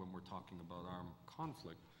afield, when we're talking about armed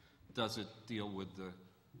conflict, does it deal with the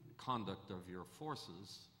conduct of your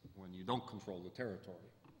forces when you don't control the territory?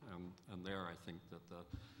 And there I think that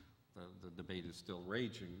the debate is still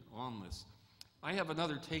raging on this. I have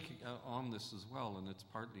another take on this as well, and it's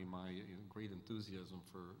partly my great enthusiasm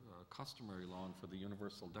for customary law and for the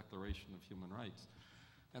Universal Declaration of Human Rights.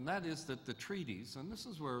 And that is that the treaties, and this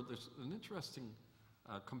is where there's an interesting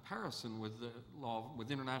comparison with the law, with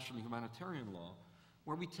international humanitarian law,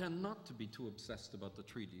 where we tend not to be too obsessed about the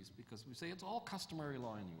treaties because we say it's all customary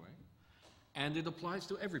law anyway, and it applies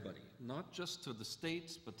to everybody, not just to the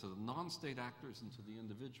states, but to the non-state actors and to the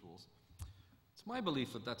individuals. It's my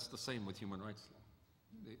belief that that's the same with human rights law.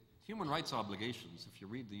 The human rights obligations, if you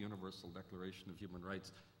read the Universal Declaration of Human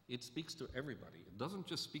Rights, it speaks to everybody. It doesn't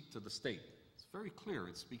just speak to the state. It's very clear.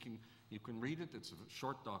 It's speaking, you can read it, it's a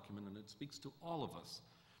short document, and it speaks to all of us.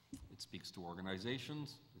 It speaks to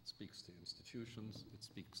organizations, it speaks to institutions, it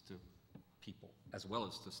speaks to people, as well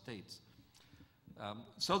as to states.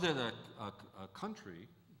 So that a country,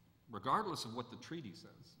 regardless of what the treaty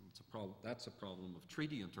says, that's a problem of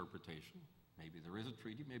treaty interpretation. Maybe there is a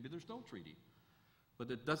treaty, maybe there's no treaty.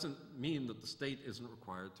 But it doesn't mean that the state isn't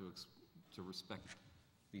required to respect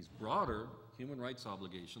these broader human rights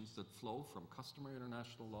obligations that flow from customary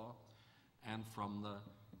international law and from the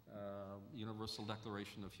Universal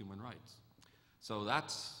Declaration of Human Rights. So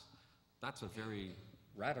that's a very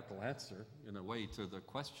radical answer, in a way, to the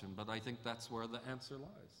question, but I think that's where the answer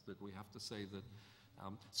lies, that we have to say that,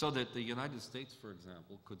 so that the United States, for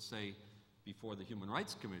example, could say before the Human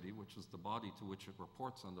Rights Committee, which is the body to which it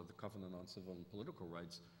reports under the Covenant on Civil and Political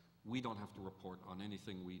Rights, we don't have to report on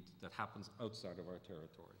anything that happens outside of our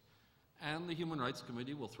territory. And the Human Rights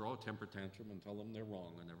Committee will throw a temper tantrum and tell them they're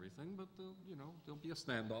wrong and everything, but there'll be a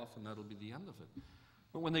standoff and that'll be the end of it.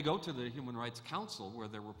 But when they go to the Human Rights Council, where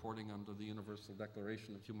they're reporting under the Universal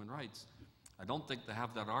Declaration of Human Rights, I don't think they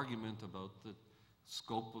have that argument about the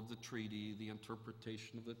scope of the treaty, the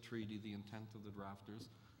interpretation of the treaty, the intent of the drafters.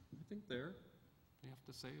 I think they have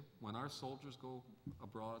to say, when our soldiers go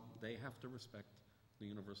abroad, they have to respect the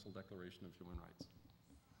Universal Declaration of Human Rights.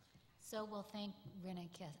 So we'll thank Rene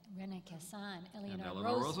Cassin, And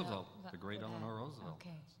Eleanor Roosevelt, the great Eleanor Roosevelt.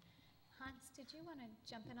 Okay. Hans, did you want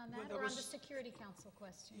to jump in on that, Well, or on the Security Council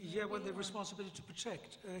question? Yeah, well, the responsibility to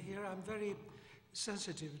protect. Here I'm very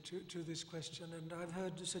sensitive to this question, and I've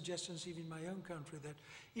heard suggestions even in my own country that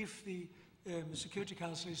if the Security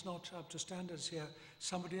Council is not up to standards here,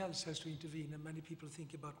 somebody else has to intervene, and many people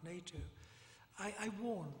think about NATO. I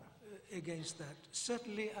warn against that.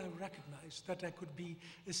 Certainly I recognize that there could be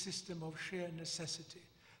a system of sheer necessity,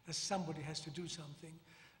 that somebody has to do something.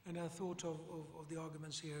 And I thought of the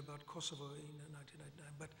arguments here about Kosovo in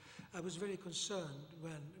 1999, but I was very concerned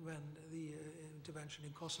when the intervention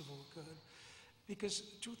in Kosovo occurred, because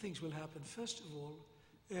two things will happen. First of all,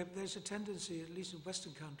 there's a tendency, at least in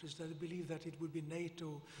Western countries, that they believe that it would be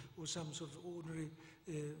NATO or some sort of ordinary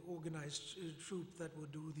organized troop that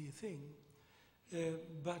would do the thing.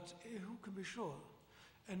 But who can be sure?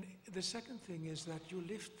 And the second thing is that you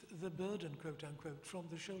lift the burden, quote unquote, from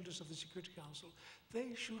the shoulders of the Security Council.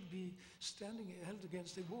 They should be held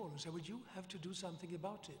against the wall and say, well, you have to do something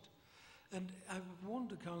about it. And I've warned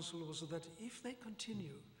the Council also that if they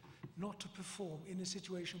continue not to perform in a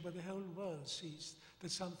situation where the whole world sees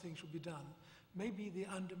that something should be done, maybe they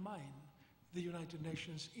undermine the United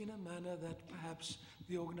Nations in a manner that perhaps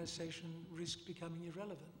the organization risks becoming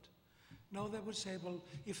irrelevant. Now they would say, well,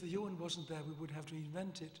 if the UN wasn't there, we would have to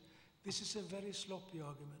invent it. This is a very sloppy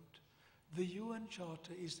argument. The UN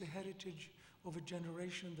Charter is the heritage of a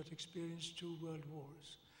generation that experienced 2 world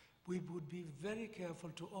wars. We would be very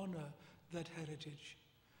careful to honor that heritage.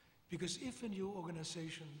 Because if a new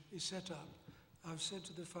organization is set up, I've said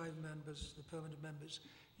to the 5 members, the permanent members,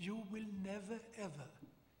 you will never, ever,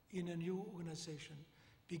 in a new organization,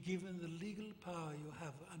 be given the legal power you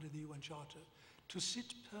have under the UN Charter to sit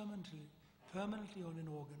permanently on an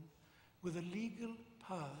organ with a legal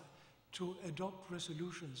power to adopt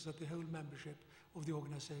resolutions that the whole membership of the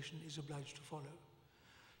organization is obliged to follow.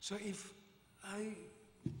 So if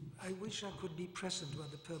I wish I could be present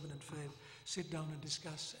when the permanent 5 sit down and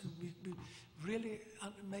discuss, and we really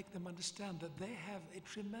make them understand that they have a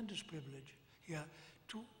tremendous privilege here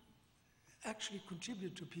to actually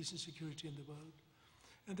contribute to peace and security in the world.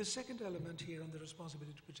 And the second element here on the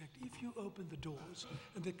responsibility to protect, if you open the doors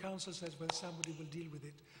and the Council says, well, somebody will deal with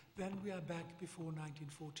it, then we are back before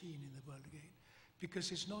 1914 in the world again.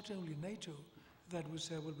 Because it's not only NATO that will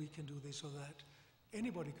say, well, we can do this or that.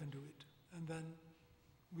 Anybody can do it. And then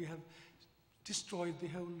we have destroyed the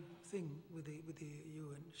whole thing with the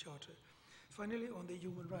UN Charter. Finally, on the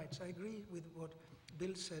human rights, I agree with what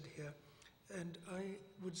Bill said here. And I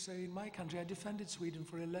would say in my country, I defended Sweden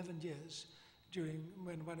for 11 years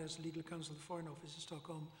when I was legal counsel of the Foreign Office in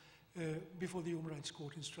Stockholm before the Human Rights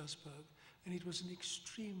Court in Strasbourg. And it was an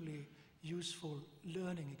extremely useful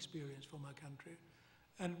learning experience for my country.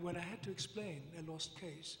 And when I had to explain a lost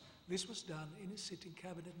case, this was done in a sitting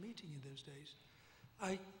cabinet meeting in those days.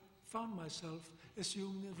 I found myself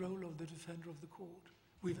assuming the role of the defender of the court.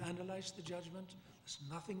 We've analyzed the judgment, there's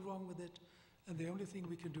nothing wrong with it, and the only thing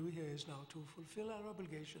we can do here is now to fulfill our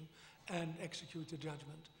obligation and execute the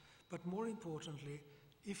judgment. But more importantly,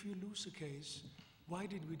 if you lose a case, why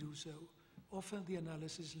did we do so? Often the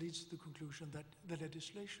analysis leads to the conclusion that the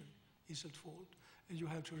legislation is at fault, and you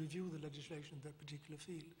have to review the legislation in that particular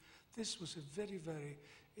field. This was a very, very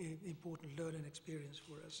important learning experience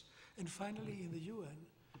for us. And finally, in the UN,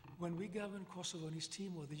 when we govern Kosovo and East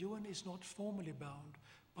Timor, the UN is not formally bound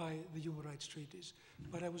by the human rights treaties.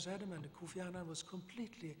 But I was adamant, Kofi Annan was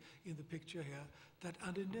completely in the picture here, that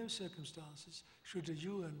under no circumstances should the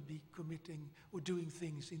UN be committing or doing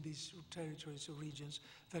things in these territories or regions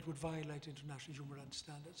that would violate international human rights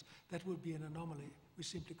standards. That would be an anomaly. We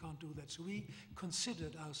simply can't do that. So we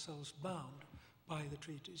considered ourselves bound by the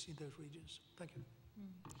treaties in those regions. Thank you.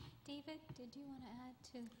 David, did you want to add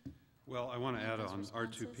to? Well, I want to add those on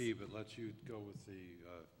responses? R2P, but let you go with the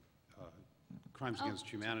Crimes Against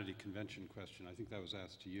Humanity Convention question. I think that was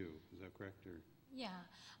asked to you. Is that correct? Or? Yeah,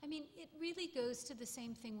 I mean, it really goes to the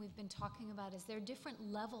same thing we've been talking about, is there are different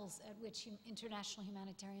levels at which international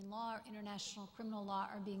humanitarian law or international criminal law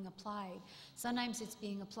are being applied. Sometimes it's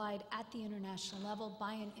being applied at the international level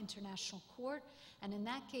by an international court, and in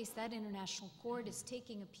that case, that international court is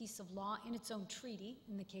taking a piece of law in its own treaty,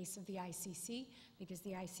 in the case of the ICC, because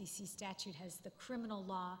the ICC statute has the criminal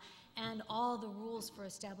law and all the rules for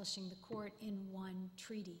establishing the court in one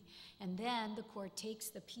treaty. And then the court takes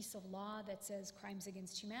the piece of law that says crimes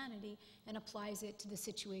against humanity and applies it to the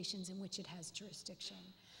situations in which it has jurisdiction.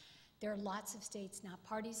 There are lots of states not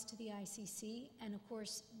parties to the ICC, and of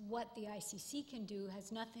course, what the ICC can do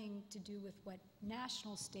has nothing to do with what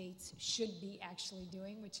national states should be actually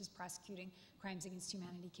doing, which is prosecuting crimes against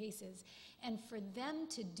humanity cases. And for them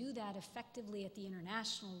to do that effectively at the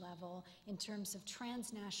international level in terms of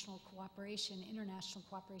transnational cooperation, international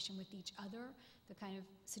cooperation with each other, the kind of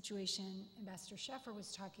situation Ambassador Scheffer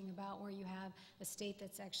was talking about, where you have a state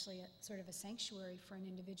that's actually sort of a sanctuary for an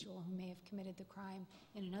individual who may have committed the crime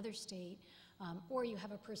in another state, or you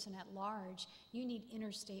have a person at large, you need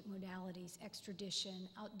interstate modalities, extradition,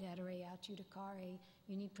 aut dedere, aut judicare,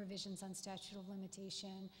 you need provisions on statute of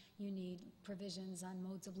limitation, you need provisions on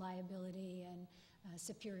modes of liability and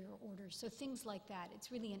superior orders. So things like that.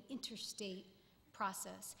 It's really an interstate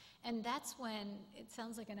process. And that's when, it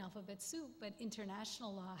sounds like an alphabet soup, but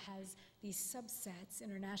international law has these subsets: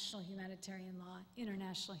 international humanitarian law,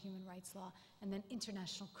 international human rights law, and then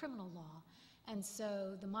international criminal law. And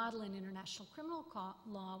so the model in international criminal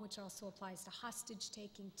law, which also applies to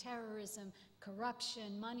hostage-taking, terrorism,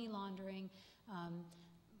 corruption, money laundering,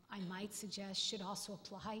 I might suggest should also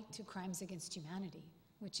apply to crimes against humanity,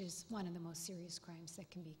 which is one of the most serious crimes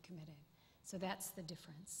that can be committed. So that's the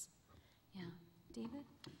difference. Yeah. David?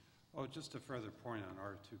 Oh, just a further point on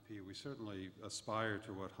R2P. We certainly aspire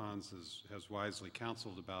to what Hans has wisely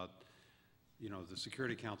counseled about, you know, the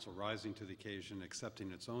Security Council rising to the occasion,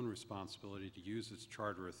 accepting its own responsibility to use its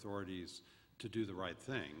charter authorities to do the right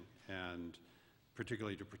thing, and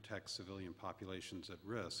particularly to protect civilian populations at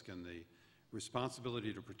risk. And the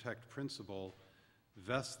responsibility to protect principle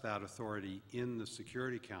vests that authority in the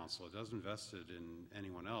Security Council. It doesn't vest it in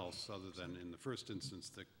anyone else other than, in the first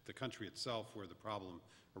instance, the country itself where the problem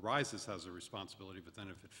arises has a responsibility, but then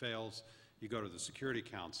if it fails, you go to the Security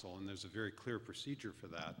Council, and there's a very clear procedure for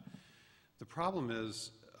that. The problem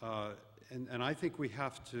is, and I think we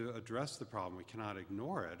have to address the problem, we cannot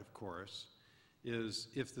ignore it, of course, is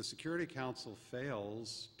if the Security Council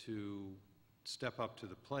fails to step up to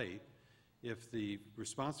the plate, if the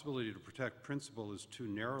responsibility to protect principle is too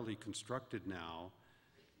narrowly constructed now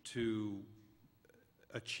to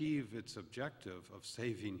achieve its objective of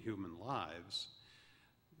saving human lives,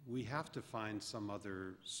 we have to find some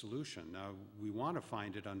other solution. Now, we want to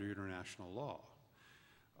find it under international law.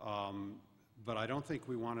 But I don't think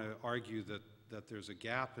we want to argue that there's a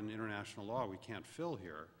gap in international law we can't fill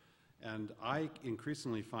here. And I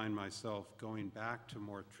increasingly find myself going back to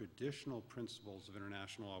more traditional principles of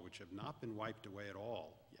international law which have not been wiped away at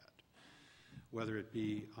all yet, whether it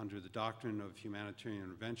be under the doctrine of humanitarian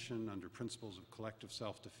intervention, under principles of collective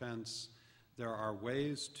self-defense. There are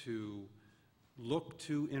ways to look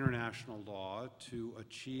to international law to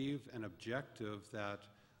achieve an objective that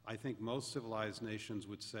I think most civilized nations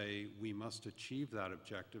would say we must achieve that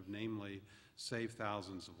objective, namely save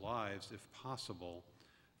thousands of lives, if possible,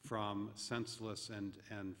 from senseless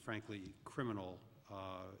and frankly, criminal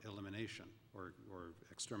elimination or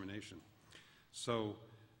extermination. So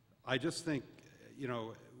I just think, you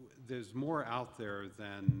know, there's more out there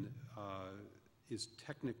than is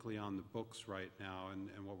technically on the books right now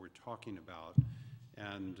and what we're talking about.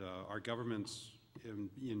 And our governments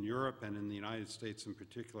in Europe and in the United States in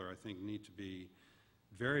particular, I think, need to be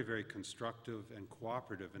very, very constructive and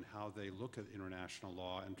cooperative in how they look at international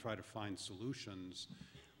law and try to find solutions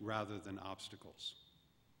rather than obstacles.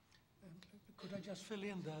 Could I just fill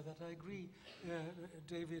in there that I agree,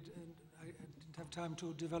 David, and I didn't have time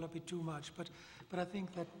to develop it too much, but I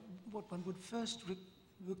think that what one would first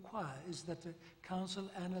require is that the Council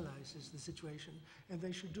analyzes the situation, and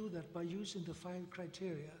they should do that by using the 5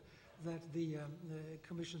 criteria that the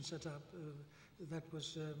Commission set up, that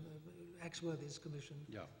was Axworthy's Commission.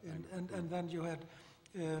 Yeah. And then you had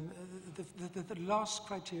the last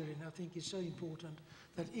criterion, I think, is so important,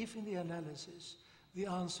 that if in the analysis the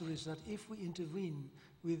answer is that if we intervene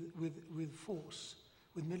with force,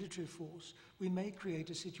 with military force, we may create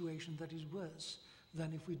a situation that is worse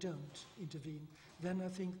than if we don't intervene, then I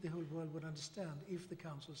think the whole world would understand if the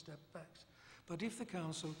Council stepped back. But if the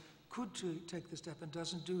Council could take the step and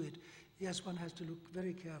doesn't do it, yes, one has to look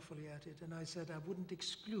very carefully at it. And I said I wouldn't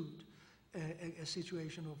exclude a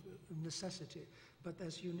situation of necessity. But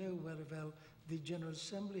as you know very well, the General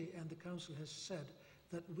Assembly and the Council has said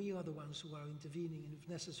that we are the ones who are intervening, and if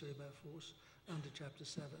necessary by force, under Chapter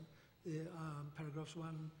 7. Paragraphs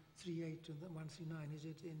 138 and 139, is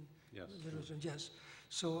it in yes. the resolution? Yes.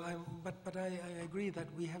 So, but I agree that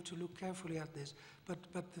we have to look carefully at this. But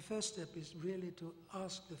the first step is really to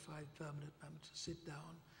ask the 5 permanent members to sit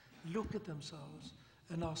down, look at themselves,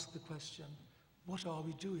 and ask the question, what are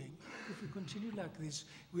we doing? If we continue like this,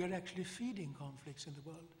 we are actually feeding conflicts in the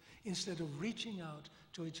world, instead of reaching out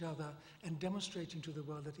to each other and demonstrating to the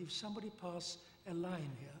world that if somebody passes a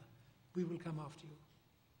line here, we will come after you.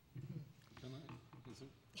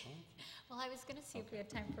 Well, I was going to see if we had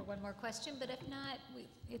time for one more question, but if not,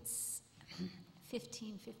 it's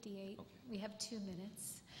 15:58. Okay. We have 2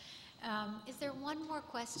 minutes. Is there one more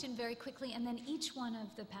question very quickly? And then each one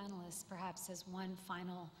of the panelists perhaps has one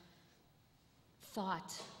final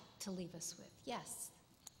thought to leave us with. Yes?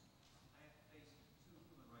 I have to face 2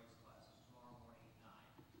 human rights classes tomorrow morning at 9.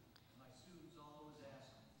 And my students always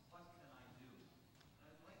ask, what can I do? And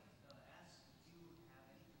I'd like to ask if you have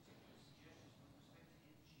any particular suggestions with respect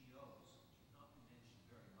to NGOs, which have not been mentioned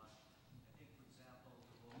very much. I think, for example,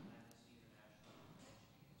 the role of Amnesty International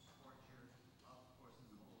Convention Against Torture, of course,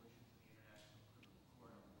 the Coalition for the International Criminal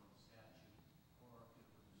Court on the World Statute, or with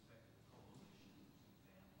respect to the Coalition to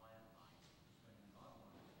Ban Landmines, with respect to the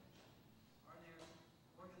Ottawa Convention. Are there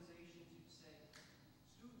organizations you'd say,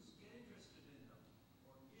 students, get interested in them,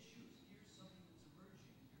 or issues, here's something that's emerging,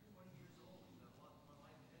 you're 20 years old, you've got a lot more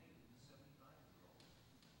life ahead of you than a 75-year-old.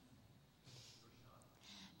 Your shot.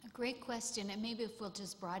 A great question, and maybe if we'll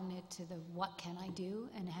just broaden it to the what can I do,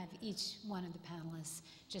 and have each one of the panelists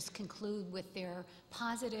just conclude with their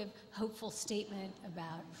positive, hopeful statement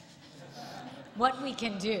about what we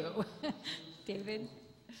can do. David?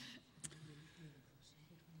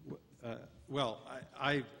 Well,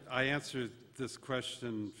 I answer this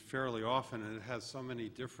question fairly often, and it has so many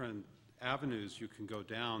different avenues you can go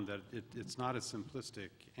down that it's not a simplistic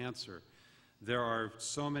answer. There are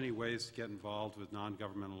so many ways to get involved with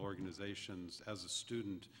non-governmental organizations as a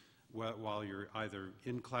student while you're either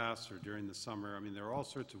in class or during the summer. I mean, there are all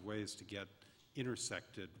sorts of ways to get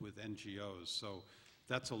intersected with NGOs. So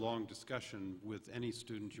that's a long discussion with any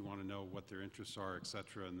student. You want to know what their interests are, et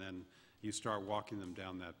cetera, and then you start walking them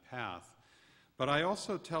down that path. But I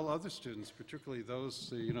also tell other students, particularly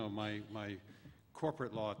those, you know, my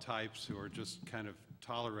corporate law types who are just kind of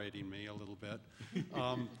tolerating me a little bit,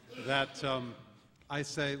 that I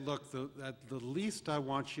say, look, the least I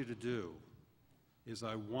want you to do is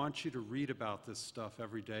I want you to read about this stuff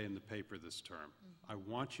every day in the paper this term. I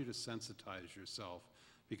want you to sensitize yourself,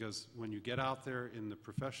 because when you get out there in the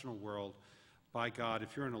professional world, by God,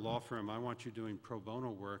 if you're in a law firm, I want you doing pro bono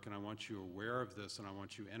work, and I want you aware of this, and I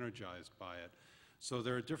want you energized by it. So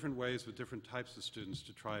there are different ways with different types of students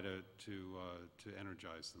to try to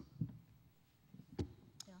energize them.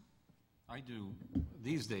 Yeah. I do,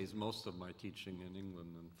 these days, most of my teaching in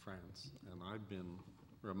England and France, and I've been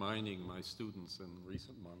reminding my students in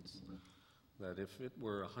recent months that if it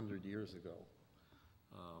were 100 years ago,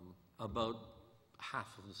 about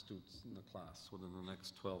half of the students in the class within the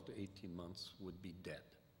next 12 to 18 months would be dead.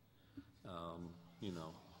 You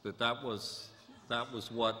know, that was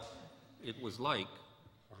what it was like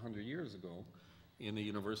 100 years ago in a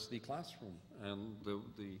university classroom. And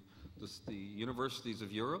the universities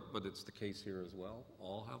of Europe, but it's the case here as well,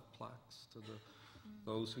 all have plaques to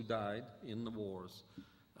those who died in the wars.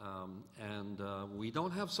 We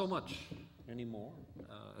don't have so much anymore.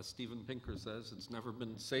 As Steven Pinker says, it's never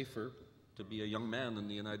been safer to be a young man in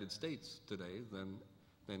the United States today than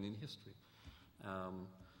in history.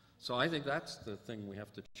 So I think that's the thing we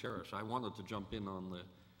have to cherish. I wanted to jump in on the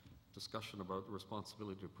discussion about the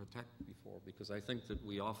responsibility to protect before, because I think that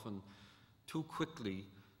we often too quickly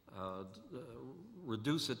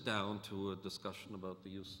reduce it down to a discussion about the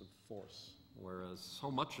use of force, whereas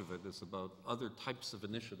so much of it is about other types of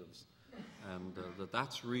initiatives, and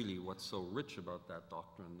that's really what's so rich about that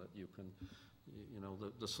doctrine, that you can, you know,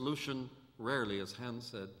 the solution rarely, as Hans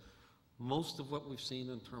said, most of what we've seen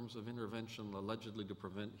in terms of intervention allegedly to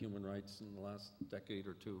prevent human rights in the last decade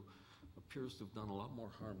or two appears to have done a lot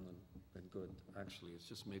more harm than good, actually. It's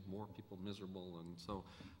just made more people miserable, and so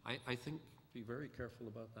I think be very careful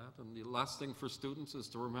about that. And the last thing for students is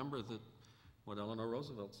to remember that what Eleanor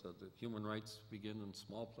Roosevelt said, that human rights begin in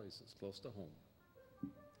small places, close to home.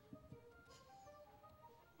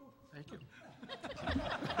 Thank you.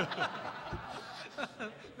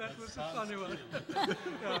 That was a funny one.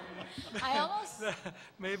 I almost...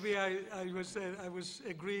 Maybe I was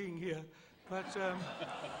agreeing here, but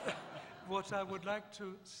what I would like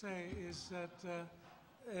to say is that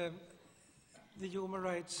the human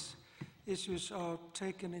rights issues are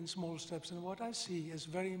taken in small steps, and what I see as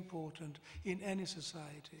very important in any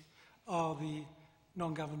society are the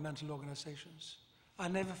non-governmental organizations. I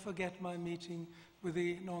never forget my meeting with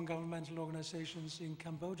the non-governmental organizations in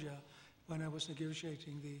Cambodia when I was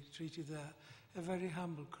negotiating the treaty there. A very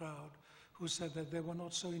humble crowd who said that they were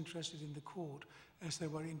not so interested in the court as they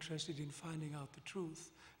were interested in finding out the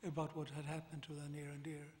truth about what had happened to their near and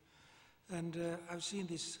dear. And I've seen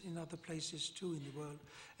this in other places too in the world.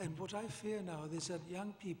 And what I fear now is that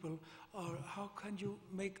young people are, how can you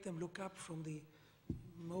make them look up from the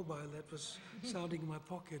mobile that was sounding in my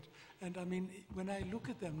pocket? And I mean, when I look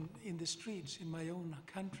at them in the streets in my own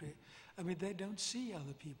country, I mean, they don't see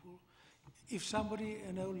other people. If somebody,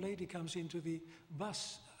 an old lady comes into the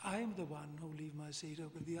bus, I'm the one who leave my seat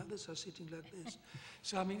open. The others are sitting like this.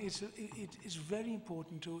 So I mean, it's very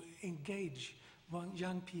important to engage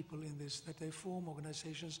young people in this, that they form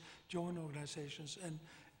organizations, join organizations, and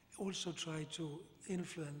also try to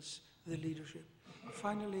influence the leadership.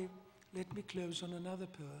 Finally, let me close on another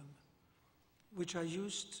poem, which I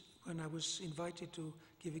used when I was invited to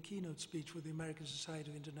give a keynote speech for the American Society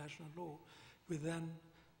of International Law with then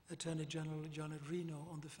Attorney General John Reno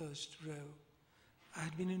on the first row. I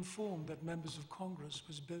had been informed that members of Congress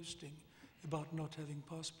was boasting about not having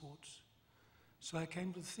passports. So I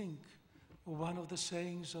came to think of one of the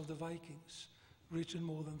sayings of the Vikings, written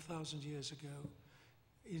more than 1,000 years ago.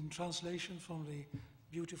 In translation from the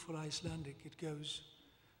beautiful Icelandic, it goes,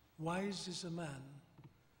 "Wise is a man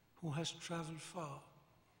who has traveled far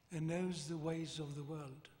and knows the ways of the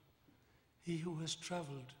world. He who has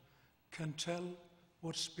traveled can tell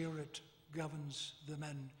what spirit governs the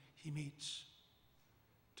men he meets."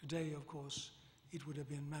 Today, of course, it would have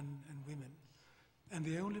been men and women. And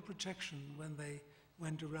the only protection when they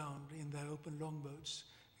went around in their open longboats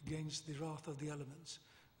against the wrath of the elements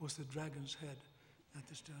was the dragon's head at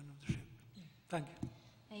the stern of the ship. Thank you.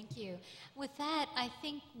 Thank you. With that, I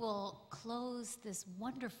think we'll close this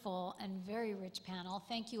wonderful and very rich panel.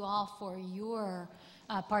 Thank you all for your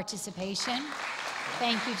participation.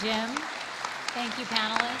 Thank you, Jim. Thank you,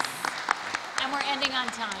 panelists. And we're ending on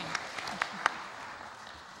time.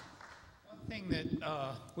 One thing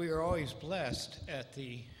that we are always blessed at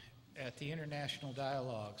the international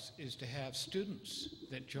dialogues is to have students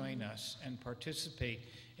that join us and participate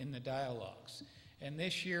in the dialogues. And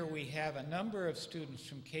this year we have a number of students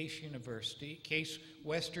from Case University, Case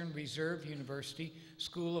Western Reserve University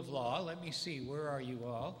School of Law. Let me see, where are you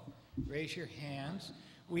all? Raise your hands.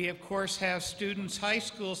 We, of course, have students, high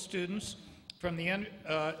school students, from the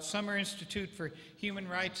Summer Institute for Human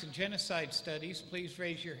Rights and Genocide Studies. Please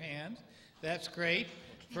raise your hand. That's great.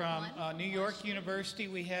 From New York University,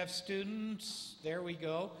 we have students. There we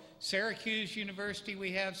go. Syracuse University,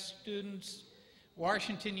 we have students.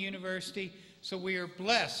 Washington University. So we are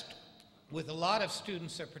blessed with a lot of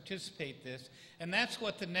students that participate in this. And that's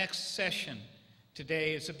what the next session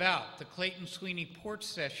today is about, the Clayton Sweeney Porch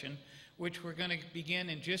session, which we're going to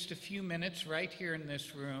begin in just a few minutes right here in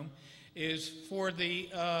this room, is for the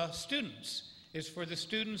students. is for the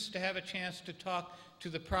students to have a chance to talk to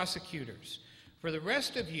the prosecutors. For the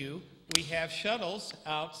rest of you, we have shuttles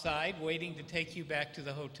outside waiting to take you back to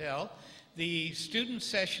the hotel. The student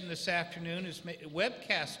session this afternoon is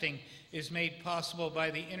webcasting is made possible by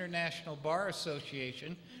the International Bar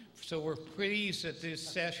Association, so we're pleased that this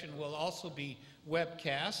session will also be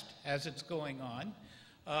webcast as it's going on.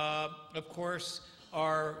 Of course,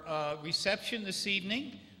 our reception this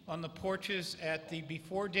evening on the porches at the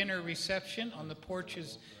before dinner reception on the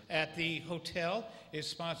porches at the hotel is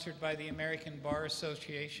sponsored by the American Bar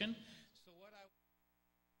Association.